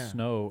amount of yeah.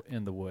 snow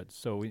in the woods,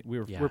 so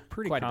we're Yeah,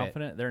 pretty quite a bit.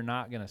 confident they're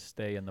not going to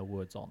stay in the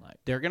woods all night.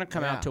 They're going to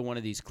come Yeah. out to one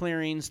of these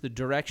clearings. The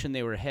direction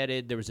they were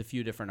headed, there was a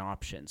few different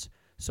options.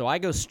 So I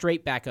go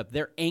straight back up.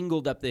 They're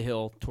angled up the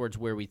hill towards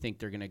where we think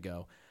they're going to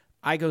go.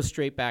 I go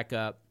straight back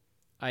up.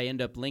 I end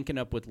up linking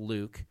up with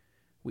Luke.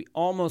 We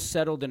almost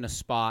settled in a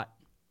spot.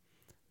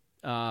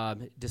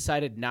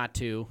 Decided not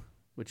to,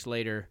 which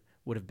later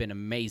would have been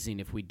amazing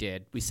if we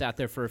did. We sat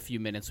there for a few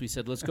minutes. We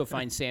said, let's go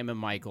find Sam and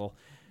Michael.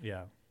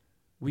 Yeah.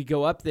 We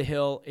go up the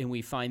hill and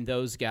we find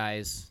those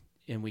guys,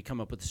 and we come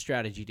up with a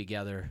strategy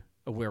together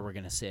of where we're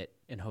going to sit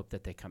and hope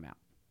that they come out.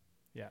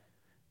 Yeah.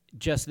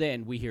 Just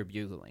then, we hear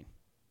bugling.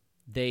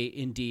 They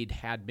indeed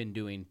had been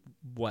doing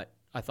what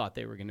I thought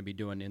they were going to be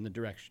doing in the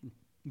direction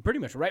pretty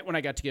much right when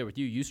I got together with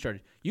you,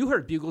 you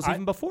heard bugles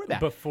even before that.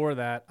 Before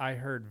that, I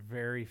heard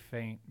very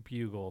faint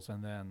bugles,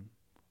 and then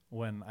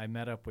when I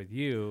met up with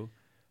you,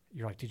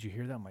 you're like, "Did you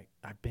hear that?" I'm like,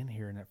 "I've been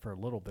hearing it for a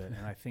little bit,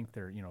 and I think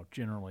they're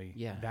generally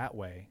that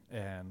way."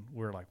 And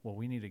we're like, "Well,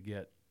 we need to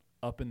get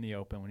up in the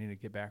open. We need to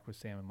get back with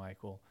Sam and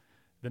Michael."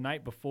 The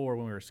night before,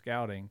 when we were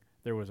scouting,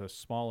 there was a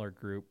smaller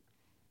group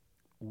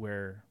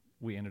where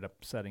we ended up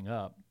setting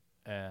up,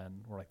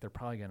 and we're like, they're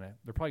probably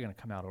gonna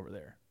come out over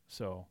there.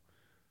 So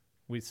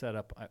we set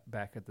up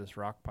back at this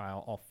rock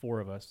pile, all four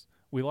of us.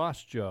 We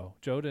lost Joe.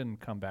 Joe didn't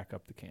come back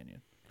up the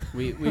canyon.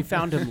 We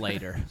found him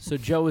later. So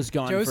Joe is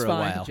gone for a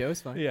while.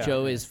 Joe's fine. Yeah.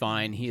 Joe is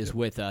fine. He is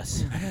with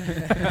us.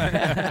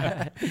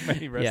 May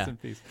he rest in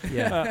peace.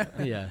 Yeah.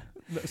 Yeah.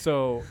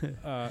 So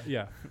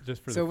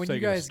just for So the when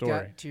sake you of the guys story.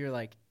 got to your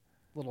like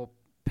little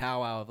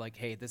powwow of like,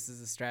 hey, this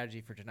is a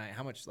strategy for tonight.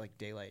 How much like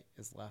daylight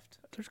is left?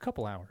 There's a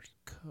couple hours.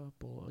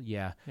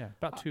 Yeah. Yeah,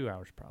 about 2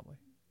 hours probably.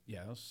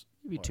 Yeah, it was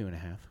Maybe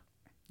 2.5.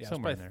 yeah,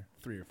 somewhere it was in there.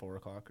 3 or 4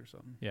 o'clock or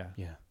something. Yeah.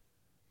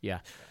 Yeah.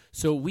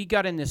 So we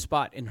got in this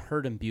spot and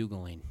heard him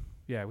bugling.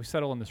 Yeah, we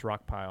settle on this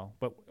rock pile,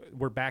 but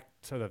we're back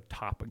to the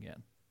top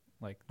again,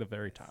 like the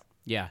very top.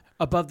 Yeah,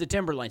 above the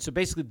timberline. So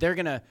basically,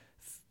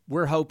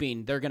 we're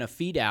hoping they're gonna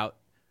feed out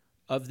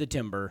of the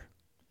timber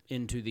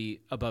into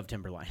the above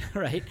timberline,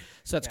 right?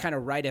 So it's kind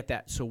of right at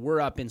that. So we're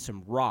up in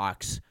some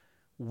rocks,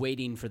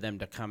 waiting for them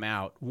to come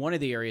out. One of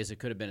the areas it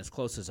could have been as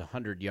close as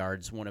 100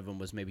 yards. One of them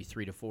was maybe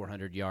 300 to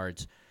 400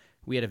 yards.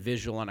 We had a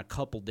visual on a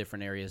couple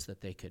different areas that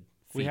they could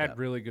feed We had up.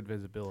 really good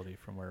visibility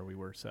from where we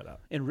were set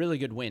up. And really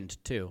good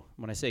wind too.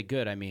 When I say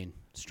good, I mean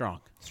strong.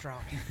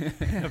 Strong.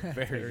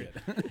 Very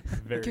good.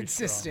 Very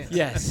Consistent. strong.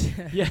 Yes.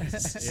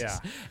 Yeah.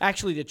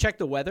 Actually, to check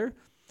the weather,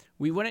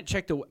 we wouldn't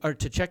check to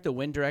check the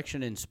wind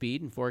direction and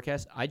speed and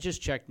forecast. I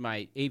just checked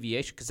my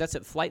aviation because that's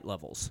at flight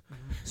levels.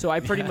 So I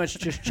pretty much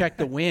just checked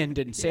the wind,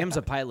 and Sam's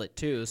a pilot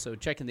too, so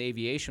checking the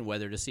aviation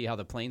weather to see how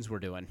the planes were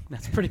doing.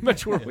 That's pretty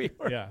much where we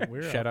were. Yeah, we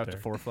were Shout up out to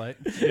there.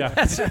 ForeFlight. Yeah,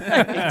 That's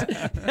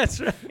right. That's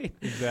right.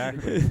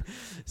 exactly.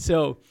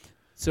 So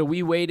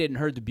we waited and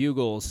heard the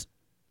bugles.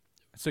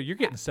 So you're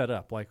getting set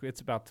up like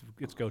it's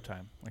go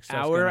time. Like stuff's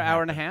Hour gonna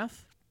and a happen.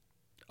 half.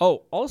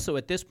 Oh, also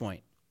at this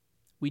point,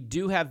 we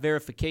do have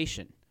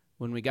verification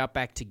when we got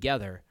back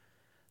together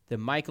that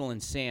Michael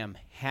and Sam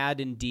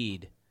had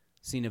indeed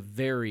seen a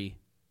very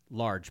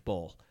large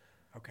bull.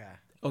 Okay.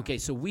 Okay,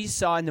 so we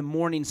saw in the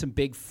morning some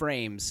big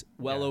frames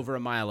well over a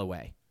mile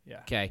away. Yeah.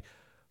 Okay.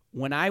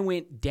 When I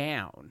went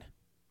down,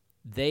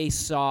 they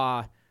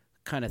saw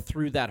kind of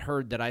through that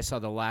herd that I saw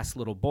the last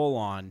little bull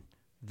on,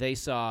 they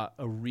saw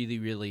a really,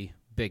 really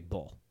big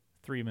bull.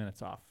 3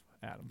 minutes off,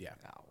 Adam. Yeah.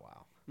 Oh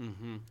wow.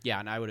 Mm-hmm.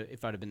 Yeah, and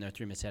if I'd have been there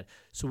 3 minutes ahead.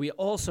 So we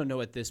also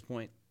know at this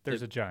point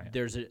There's a giant.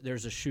 there's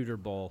a shooter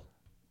bull,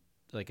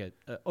 like a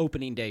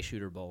opening day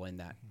shooter bull in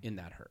that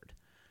herd.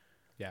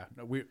 Yeah,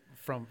 no, we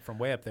from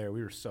way up there,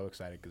 we were so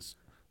excited because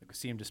we could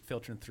see him just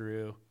filtering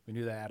through. We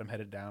knew that Adam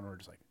headed down. We're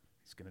just like,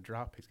 he's gonna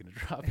drop.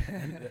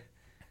 And it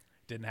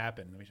didn't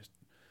happen. And we just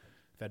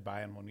fed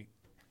by, and when we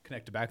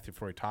connected back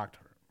before we talked,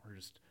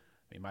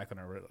 Michael and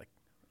I were like,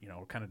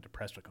 we're kind of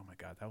depressed. Like, oh my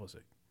God, that was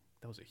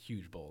a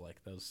huge bull.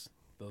 Like those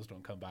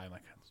don't come by. I'm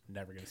like, I'm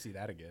never gonna see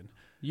that again.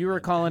 You were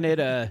calling it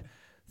a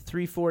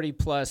 340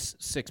 plus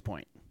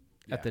 6-point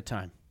Yeah. at the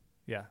time.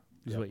 Yeah.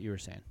 Is what you were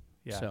saying.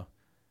 Yeah. So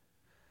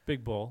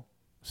Big bull.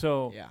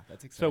 So Yeah,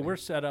 that's so exciting. we're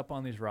set up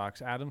on these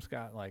rocks. Adam's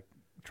got like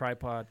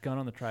tripod, gun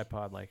on the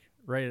tripod, like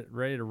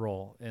ready to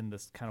roll in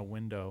this kind of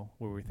window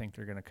where we think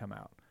they're going to come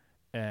out.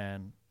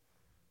 And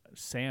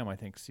Sam, I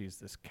think, sees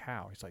this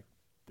cow. He's like,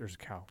 "There's a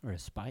cow," or a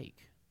spike.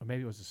 or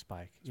maybe it was a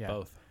spike. Yeah,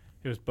 Both.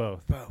 It was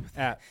both. Both.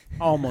 At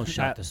Almost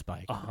shot At the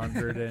spike.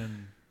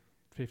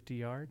 150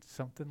 yards,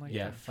 something like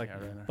Yeah. that. Like Yeah,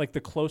 right there. like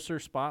the closer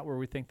spot where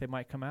we think they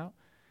might come out.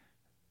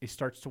 He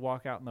starts to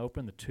walk out in the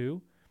open, the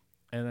two,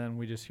 and then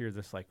we just hear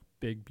this like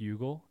big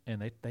bugle,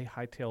 and they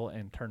hightail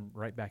and turn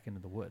right back into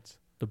the woods.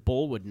 The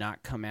bull would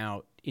not come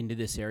out into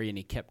this area, and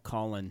he kept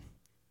calling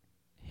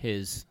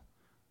his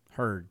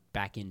herd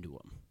back into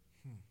him.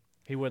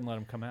 He wouldn't let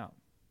him come out.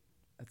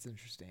 That's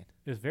interesting.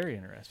 It was very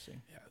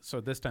interesting. Yeah.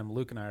 So this time,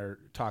 Luke and I are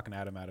talking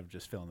Adam out of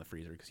just filling the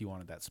freezer because he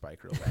wanted that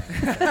spike real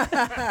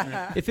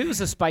bad. If it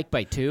was a spike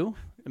by 2,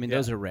 I mean,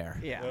 those are rare.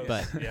 Yeah.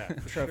 But Yeah.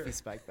 Trophy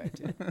spike by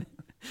 2.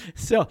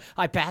 so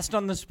I passed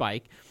on the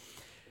spike.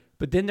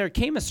 But then there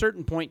came a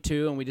certain point,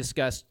 too, and we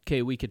discussed,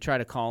 okay, we could try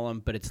to call him,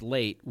 but it's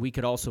late. We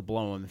could also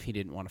blow him if he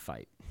didn't want to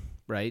fight,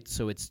 right?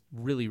 So it's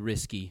really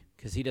risky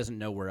because he doesn't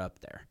know we're up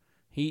there.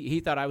 He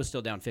thought I was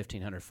still down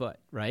 1,500 foot,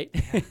 right?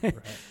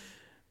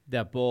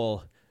 That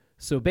bull.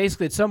 So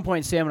basically at some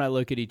point, Sam and I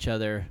look at each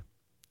other,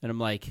 and I'm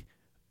like,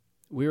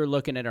 we were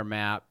looking at our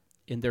map,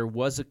 and there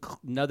was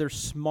another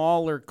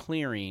smaller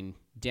clearing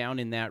down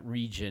in that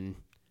region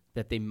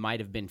that they might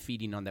have been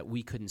feeding on that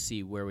we couldn't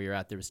see where we were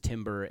at. There was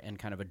timber and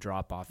kind of a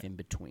drop-off in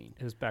between.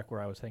 It was back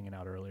where I was hanging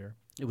out earlier.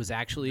 It was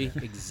actually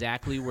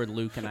exactly where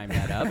Luke and I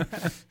met up.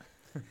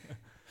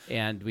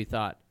 And we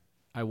thought,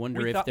 I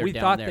wonder we if thought, they're we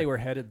down thought there. they were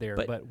headed there,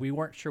 But- but we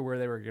weren't sure where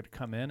they were going to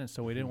come in, and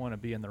so we didn't want to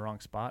be in the wrong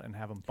spot and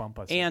have them bump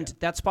us. And again.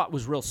 that spot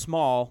was real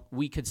small.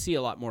 We could see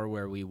a lot more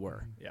where we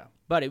were. Yeah.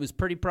 But it was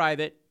pretty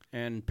private,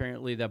 and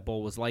apparently that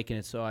bull was liking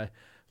it. So I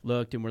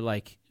looked, and we're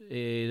like,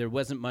 there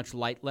wasn't much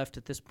light left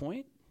at this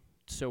point.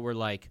 So we're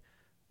like,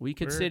 we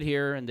could sit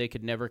here, and they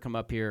could never come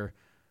up here,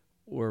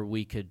 or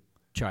we could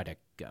try to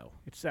go.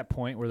 It's that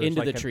point where there's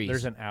Into like the trees.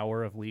 there's an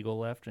hour of legal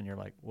left, and you're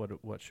like,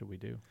 what should we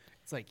do?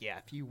 It's like, yeah,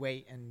 if you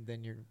wait and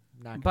then you're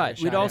not gonna But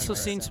get we'd shot also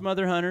anyway, seen so. some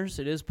other hunters.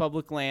 It is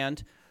public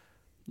land.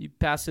 You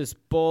pass this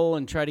bull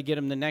and try to get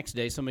him the next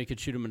day, somebody could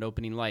shoot him an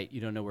opening light.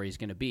 You don't know where he's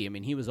going to be. I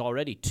mean, he was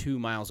already 2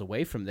 miles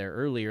away from there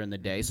earlier in the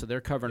day, so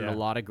they're covering Yeah. a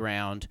lot of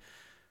ground.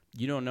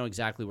 You don't know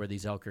exactly where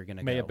these elk are going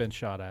to go. May have been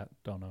shot at.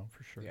 Don't know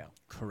for sure. Yeah.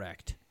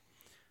 Correct.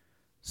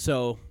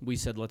 So we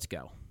said, let's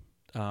go.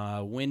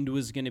 Wind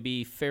was going to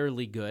be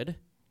fairly good,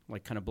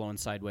 like kind of blowing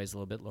sideways a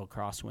little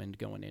crosswind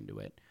going into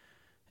it.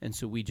 And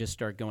so we just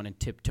start going and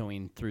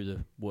tiptoeing through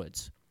the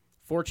woods.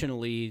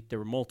 Fortunately, there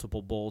were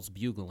multiple bulls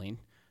bugling,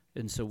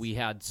 and so we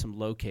had some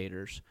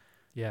locators.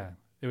 Yeah.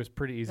 It was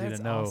pretty easy That's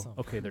to know. awesome.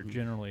 Okay, they're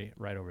generally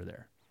right over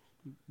there.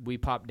 We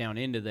popped down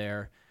into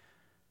there,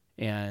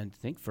 and I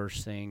think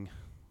first thing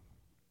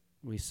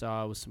we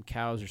saw was some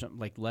cows or something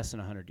like less than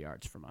 100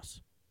 yards from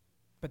us.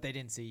 But they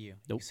didn't see you.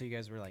 Nope. So you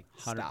guys were like,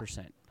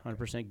 100%.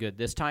 100% good.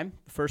 This time,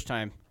 first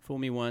time, fool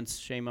me once,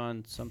 shame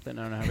on something.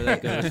 I don't know how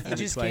that goes. Fool You me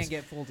just twice. can't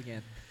get fooled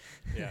again.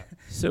 Yeah.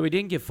 So we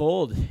didn't get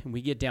fooled, and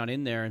we get down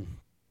in there and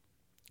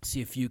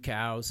see a few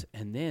cows,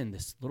 and then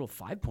this little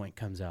 5-point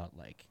comes out.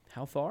 Like,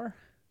 how far?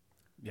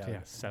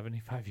 Yeah,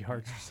 75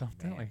 yards or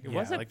something. Man. Like it Yeah,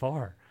 wasn't like-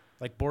 far.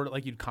 Like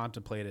like you'd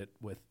contemplate it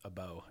with a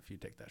bow if you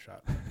take that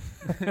shot.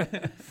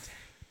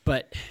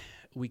 But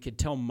we could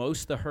tell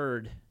most of the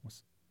herd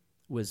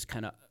was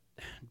kind of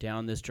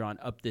down this drawn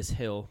up this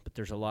hill, but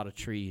there's a lot of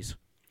trees.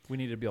 We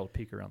needed to be able to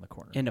peek around the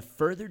corner. And the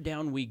further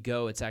down we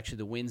go, it's actually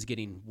the wind's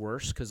getting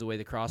worse because the way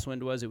the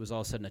crosswind was, it was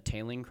all of a sudden a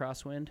tailing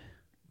crosswind.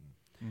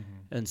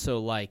 And so,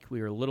 like,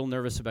 we were a little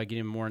nervous about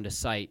getting more into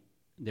sight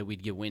that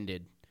we'd get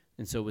winded.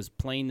 And so it was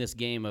playing this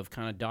game of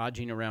kind of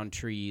dodging around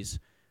trees,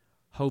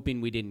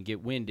 hoping we didn't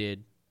get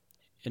winded,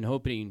 and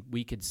hoping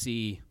we could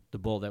see the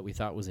bull that we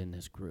thought was in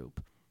this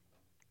group.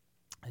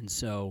 And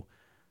so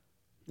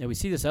we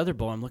see this other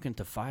bull. I'm looking at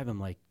the 5. I'm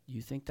like,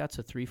 you think that's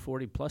a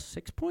 340 plus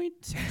 6-point?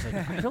 Sam's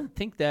like, I don't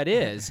think that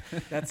is.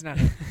 That's not.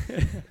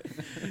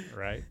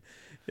 Right?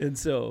 And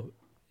so,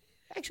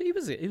 actually, it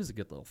was a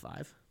good little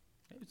 5.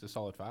 It's a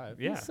solid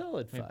 5. Yeah. A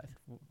solid 5.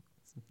 Yeah.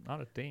 It's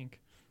not a dink.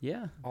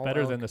 Yeah. All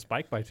Better elk. than the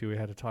spike by 2 we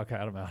had to talk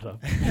Adam out of.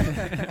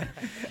 I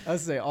would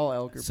say all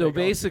elk are So big elk to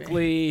me.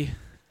 basically,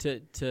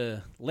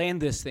 to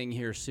land this thing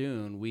here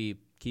soon, we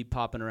keep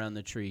popping around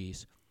the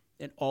trees,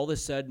 and all of a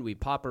sudden we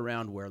pop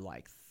around where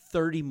like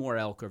 30 more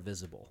elk are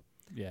visible.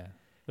 Yeah.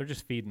 They're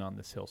just feeding on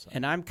this hillside.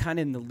 And I'm kind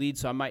of in the lead,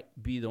 so I might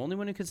be the only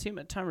one who can see them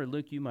at the time. Or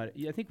Luke, you might.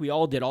 I think we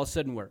all did. All of a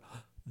sudden,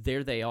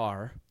 there they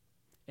are.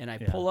 And I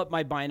pull up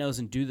my binos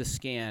and do the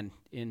scan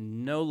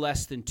in no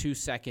less than 2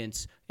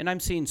 seconds. And I'm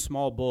seeing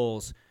small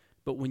bulls.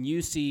 But when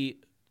you see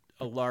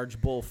a large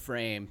bull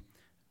frame,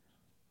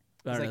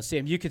 I don't know,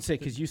 Sam, you could say,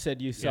 because you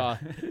said you saw.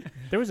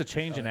 There was a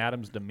change in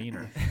Adam's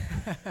demeanor.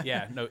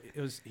 Yeah, no,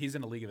 he's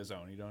in a league of his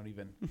own. You don't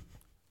even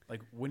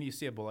like when you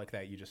see a bull like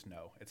that, you just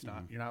know. It's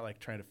not you're not like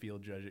trying to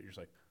field judge it. You're just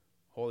like,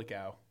 holy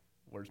cow,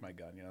 where's my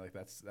gun? You know, like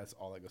that's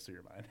all that goes through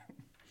your mind.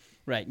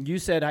 Right. And you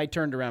said I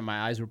turned around,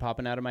 my eyes were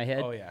popping out of my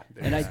head. Oh yeah.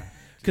 And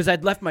because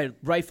I'd left my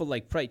rifle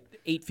like probably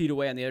 8 feet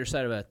away on the other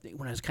side of a thing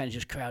when I was kind of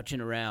just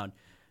crouching around,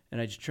 and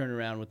I just turned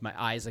around with my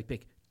eyes like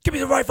big. Give me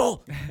the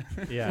rifle.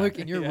 Yeah. Look,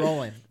 and you're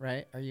rolling,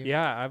 right? Are you?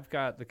 Yeah, I've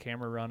got the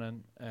camera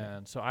running,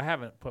 and so I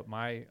haven't put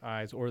my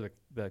eyes or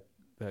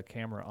the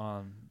camera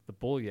on the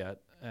bull yet,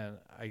 and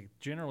I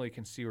generally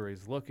can see where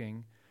he's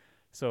looking.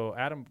 So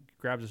Adam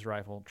grabs his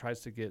rifle,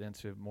 tries to get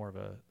into more of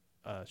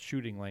a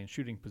shooting lane,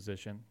 shooting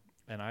position,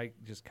 and I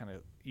just kind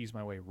of ease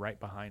my way right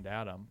behind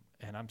Adam,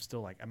 and I'm still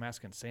like, I'm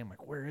asking Sam,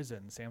 like, where is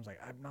it? And Sam's like,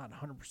 I'm not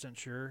 100%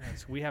 sure, and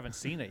so we haven't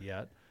seen it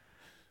yet.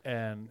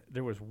 And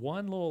there was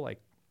one little,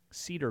 like,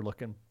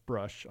 cedar-looking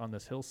brush on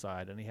this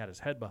hillside, and he had his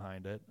head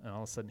behind it, and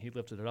all of a sudden he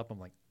lifted it up. I'm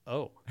like,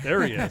 oh,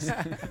 there he is.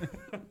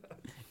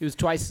 It was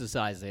twice the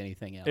size of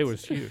anything else. It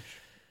was huge.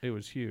 It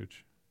was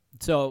huge.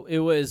 So it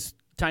was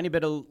tiny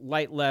bit of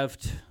light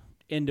left,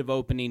 end of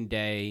opening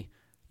day.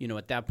 You know,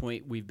 at that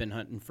point, we've been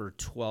hunting for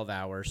 12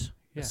 hours,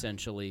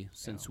 essentially,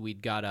 since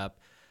we'd got up.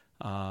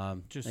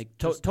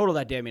 Total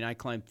that day, I mean, I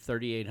climbed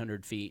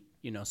 3,800 feet,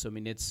 you know, so, I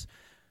mean, it's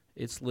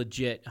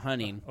legit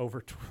hunting.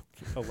 Over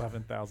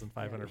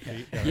 11,500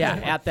 feet. Yeah,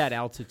 at that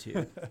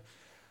altitude.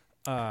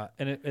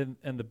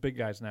 And the big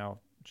guy's now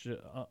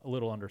a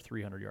little under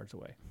 300 yards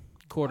away.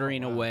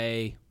 Quartering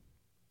away.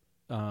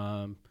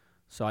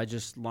 So I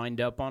just lined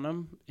up on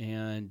him,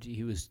 and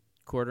he was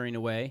quartering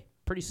away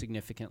pretty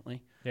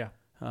significantly. Yeah.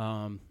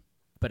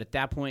 But at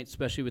that point,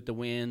 especially with the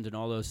wind and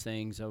all those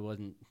things, I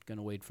wasn't going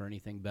to wait for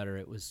anything better.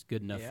 It was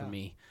good enough for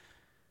me.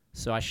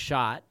 So I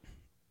shot.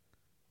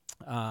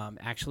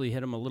 Actually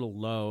hit him a little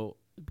low.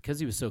 because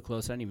he was so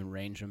close, I didn't even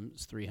range him.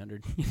 It's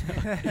 300.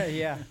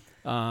 Yeah.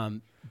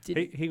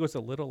 He was a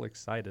little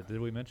excited. Did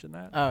we mention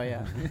that? Oh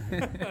yeah.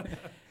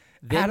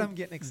 Then, Adam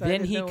getting excited.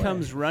 then he No way.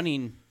 comes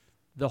running.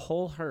 The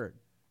whole herd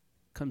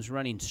comes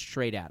running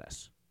straight at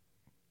us.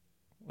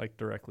 Like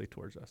directly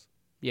towards us.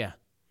 Yeah.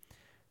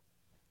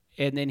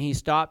 And then he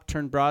stopped,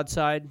 turned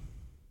broadside,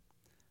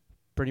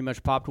 pretty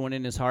much popped one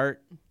in his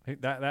heart.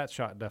 That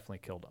shot definitely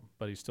killed him,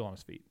 but he's still on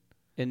his feet.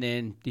 And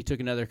then he took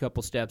another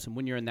couple steps. And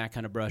when you're in that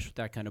kind of brush with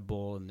that kind of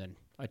bull, and then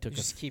I took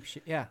Just keep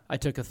yeah. I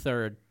took a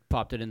third,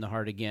 popped it in the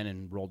heart again,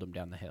 and rolled him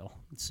down the hill.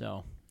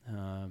 So,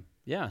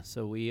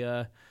 so we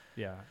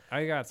Yeah,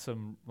 I got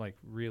some like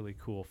really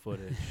cool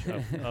footage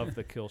of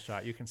the kill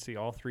shot. You can see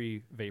all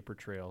 3 vapor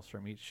trails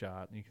from each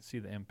shot, and you can see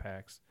the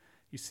impacts.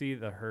 You see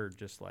the herd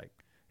just like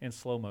in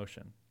slow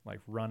motion, like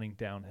running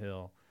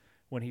downhill.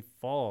 When he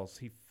falls,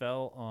 he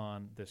fell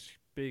on this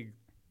big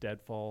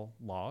deadfall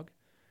log,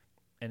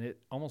 and it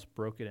almost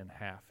broke it in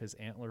half. His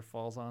antler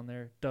falls on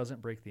there,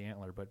 doesn't break the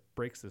antler, but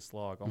breaks this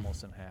log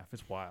almost in half.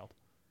 It's wild.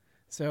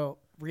 So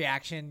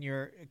reaction,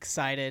 you're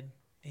excited.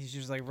 He's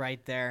just like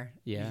right there.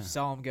 Yeah. You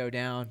saw him go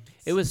down.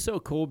 It was so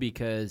cool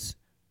because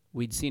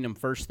we'd seen him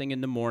first thing in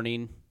the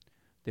morning,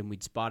 then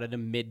we'd spotted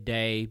him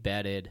midday,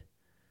 bedded.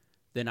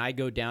 Then I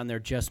go down there,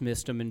 just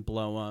missed him and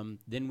blow him.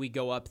 Then we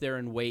go up there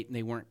and wait, and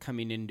they weren't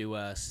coming into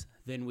us.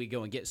 Then we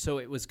go and get. So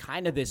it was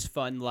kind of this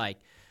fun, like,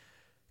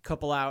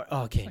 couple hours.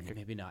 Oh, okay,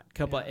 maybe not.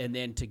 And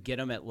then to get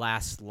him at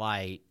last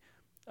light,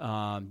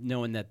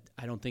 knowing that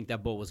I don't think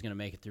that bull was going to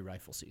make it through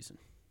rifle season.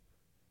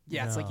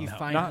 Yeah, it's like you No.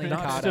 finally not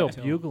caught still up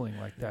to him. bugling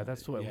like that.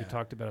 That's what we Yeah.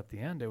 talked about at the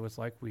end. It was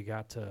like we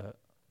got to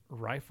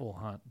rifle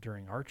hunt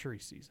during archery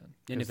season.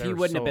 And 'cause if they he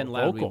were wouldn't have so been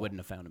loud, we vocal. wouldn't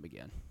have found him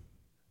again.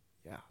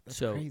 Yeah, that's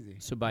so crazy.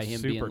 So by him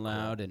Super being cool.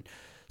 loud, and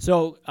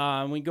so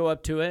we go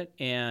up to it,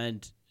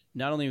 and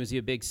not only was he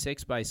a big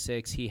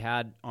 6x6, he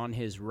had on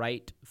his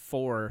right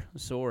 4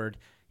 sword,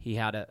 he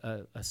had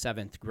a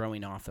 7th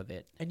growing off of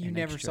it. And you an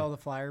never extra. saw the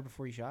flyer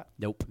before you shot?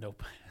 Nope.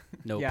 Nope.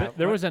 Nope. Yeah.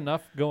 There was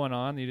enough going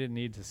on. You didn't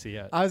need to see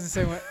it. I was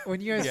going to say,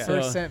 when you guys Yeah.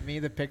 first So- sent me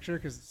the picture,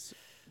 because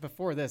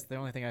before this, the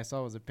only thing I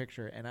saw was a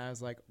picture, and I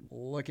was like,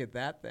 look at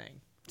that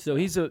thing. So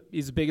he's the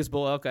biggest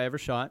bull elk I ever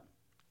shot.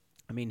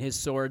 I mean, his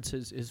swords,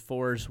 his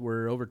 4s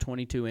were over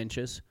 22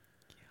 inches.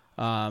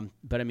 But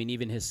I mean,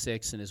 even his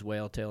 6 and his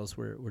whale tails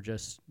were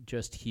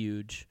just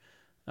huge.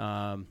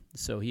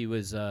 So he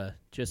was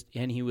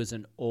and he was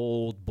an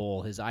old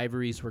bull. His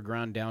ivories were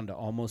ground down to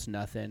almost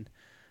nothing.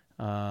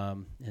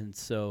 And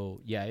so,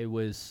 yeah, it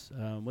was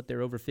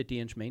they're over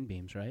 50-inch main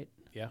beams, right?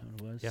 Yeah.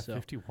 It was. Yeah, So,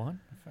 51,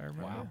 if I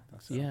remember. Wow.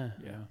 yeah,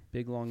 Yeah.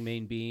 big long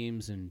main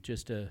beams and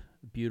just a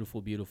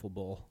beautiful, beautiful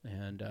bull.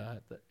 And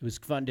it was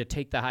fun to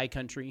take the high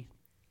country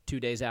 2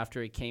 days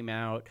after it came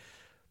out.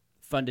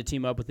 Fun to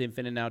team up with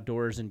Infinite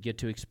Outdoors and get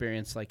to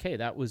experience like, hey,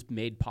 that was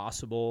made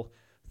possible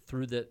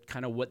through the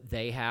kind of what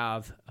they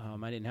have.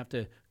 I didn't have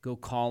to go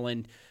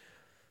calling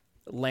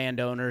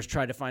landowners,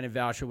 try to find a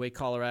voucher, Wake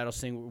Colorado,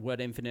 seeing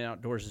what Infinite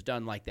Outdoors has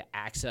done. Like the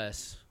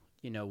access,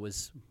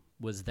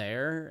 was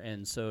there,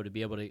 and so to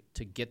be able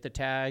to get the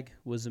tag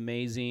was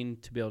amazing.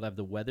 To be able to have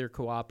the weather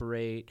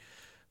cooperate,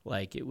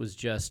 like it was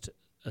just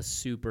a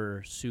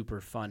super, super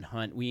fun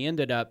hunt. We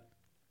ended up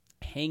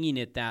hanging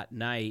it that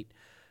night.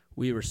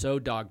 We were so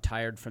dog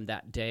tired from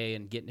that day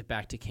and getting it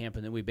back to camp,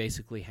 and then we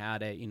basically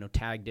had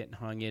tagged it and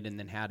hung it, and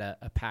then had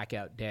a pack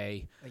out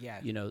day. Yeah.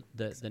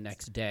 The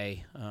next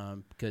day,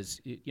 because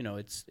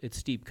it's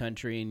steep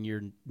country and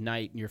you're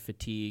night and you're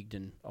fatigued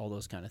and all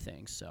those kind of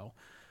things. So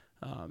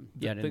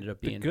it ended up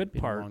being the good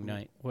being part a long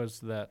night. was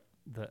that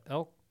the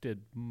elk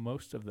did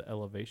most of the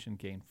elevation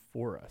gain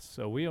for us.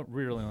 So we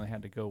really only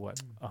had to go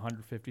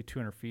 150,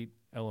 200 feet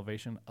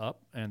elevation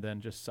up, and then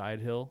just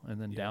side hill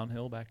and then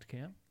downhill back to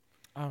camp.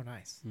 Oh,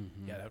 nice.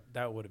 Mm-hmm. Yeah,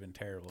 that would have been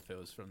terrible if it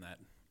was from that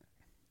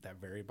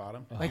very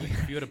bottom. Like-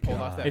 If you would have pulled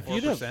off that If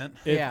you'd have- 4%.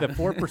 If Yeah. the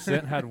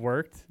 4% had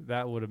worked,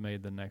 that would have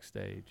made the next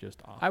day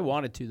just awesome. I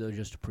wanted to though,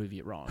 just to prove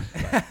you wrong.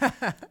 But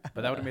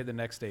that would have made the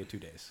next day 2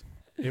 days.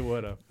 It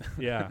would have.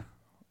 Yeah.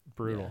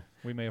 Brutal.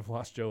 We may have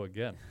lost Joe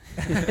again.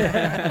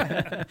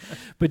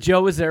 But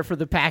Joe was there for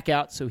the pack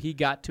out, so he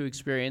got to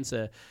experience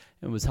and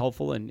was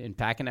helpful in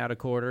packing out a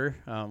quarter,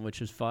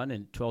 which was fun,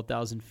 and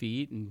 12,000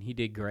 feet, and he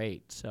did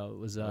great. So it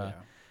was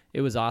it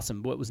was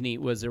awesome. What was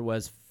neat was there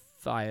was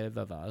 5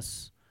 of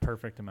us.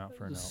 Perfect amount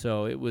for an elk.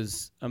 So it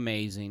was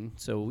amazing.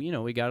 So,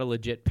 we got a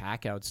legit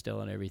pack out still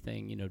and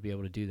everything, to be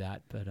able to do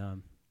that. But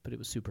it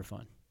was super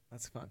fun.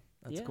 That's fun.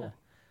 That's Yeah. cool.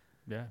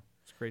 Yeah,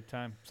 it's a great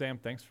time. Sam,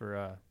 thanks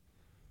for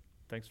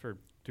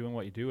doing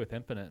what you do with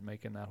Infinite and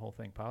making that whole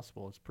thing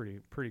possible. It's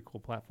pretty cool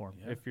platform.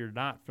 Yeah. If you're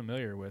not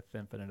familiar with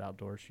Infinite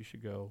Outdoors, you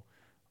should go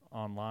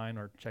online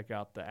or check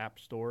out the App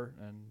Store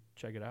and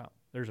check it out.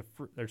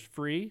 There's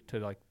free to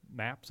like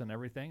maps and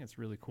everything. It's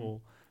really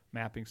cool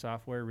mapping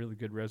software, really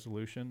good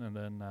resolution, and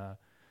then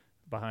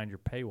behind your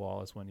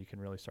paywall is when you can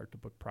really start to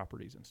book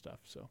properties and stuff.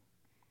 So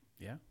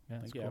Yeah.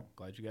 it's Yeah. cool.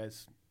 Glad you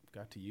guys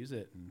got to use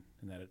it and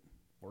that it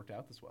worked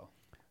out this well.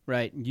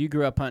 Right. You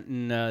grew up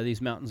hunting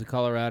these mountains of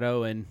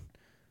Colorado, and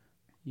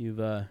you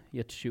have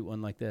to shoot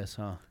one like this,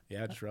 huh?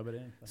 Yeah, just rub it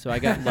in. So I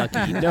got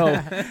lucky.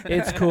 No,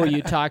 it's cool.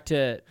 You talk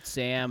to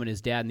Sam and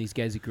his dad and these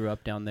guys that grew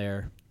up down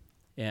there,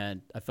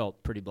 and I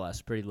felt pretty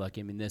blessed, pretty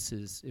lucky. I mean,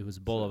 it was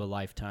a bull of a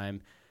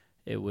lifetime.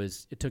 It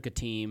took a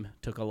team,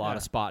 took a lot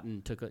of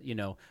spotting, took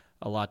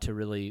a lot to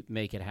really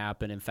make it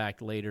happen. In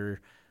fact,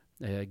 later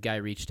a guy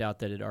reached out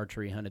that had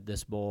archery hunted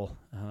this bull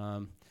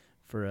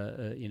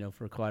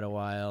for quite a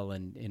while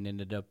and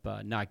ended up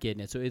not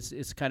getting it. So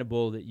it's kind of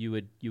bull that you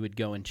would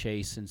go and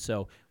chase. And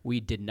so we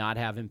did not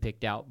have him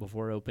picked out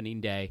before opening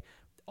day.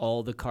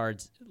 All the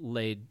cards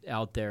laid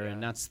out there,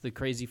 and that's the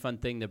crazy fun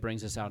thing that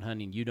brings us out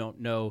hunting. You don't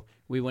know.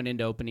 We went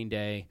into opening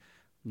day,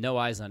 no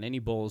eyes on any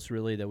bulls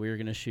really that we were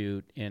going to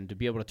shoot, and to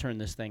be able to turn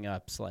this thing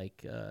up, it's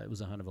like it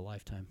was a hunt of a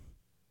lifetime.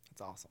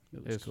 That's awesome.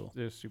 It was cool.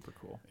 It was super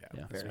cool.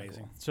 Yeah. It's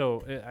amazing. Cool.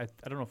 So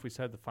I don't know if we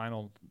said the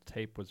final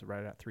tape was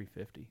right at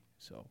 350.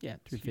 So Yeah,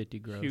 350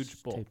 gross.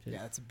 huge bull. taped it.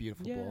 Yeah, that's a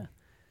beautiful bull.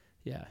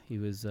 Yeah, he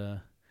was.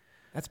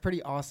 That's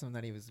pretty awesome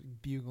that he was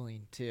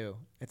bugling too.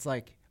 It's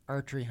like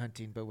archery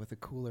hunting, but with a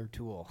cooler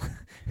tool.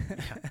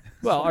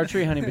 Well,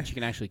 archery hunting, but you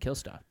can actually kill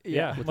stuff.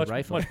 Yeah, with much, the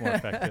rifle. much more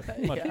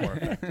effective. Much more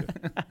effective.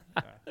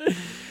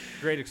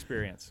 Great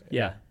experience.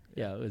 Yeah,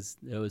 it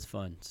was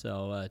fun.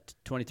 So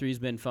 23's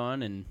been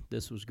fun, and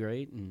this was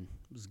great, and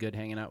it was good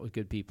hanging out with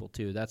good people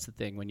too. That's the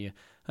thing, when you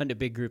hunt a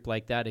big group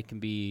like that, it can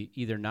be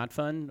either not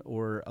fun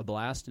or a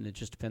blast, and it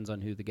just depends on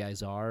who the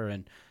guys are,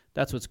 and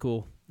that's what's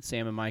cool.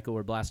 Sam and Michael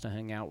were a blast to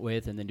hang out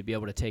with, and then to be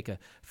able to take a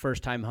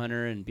first-time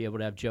hunter and be able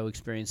to have Joe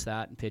experience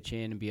that and pitch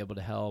in and be able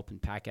to help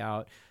and pack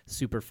out,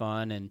 super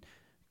fun. And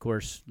of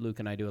course, Luke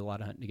and I do a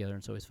lot of hunting together, and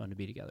it's always fun to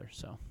be together.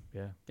 So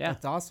Yeah. yeah,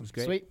 That's awesome. it's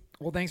great. Sweet.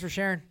 Well, thanks for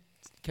sharing.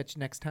 Catch you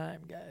next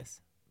time,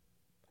 guys.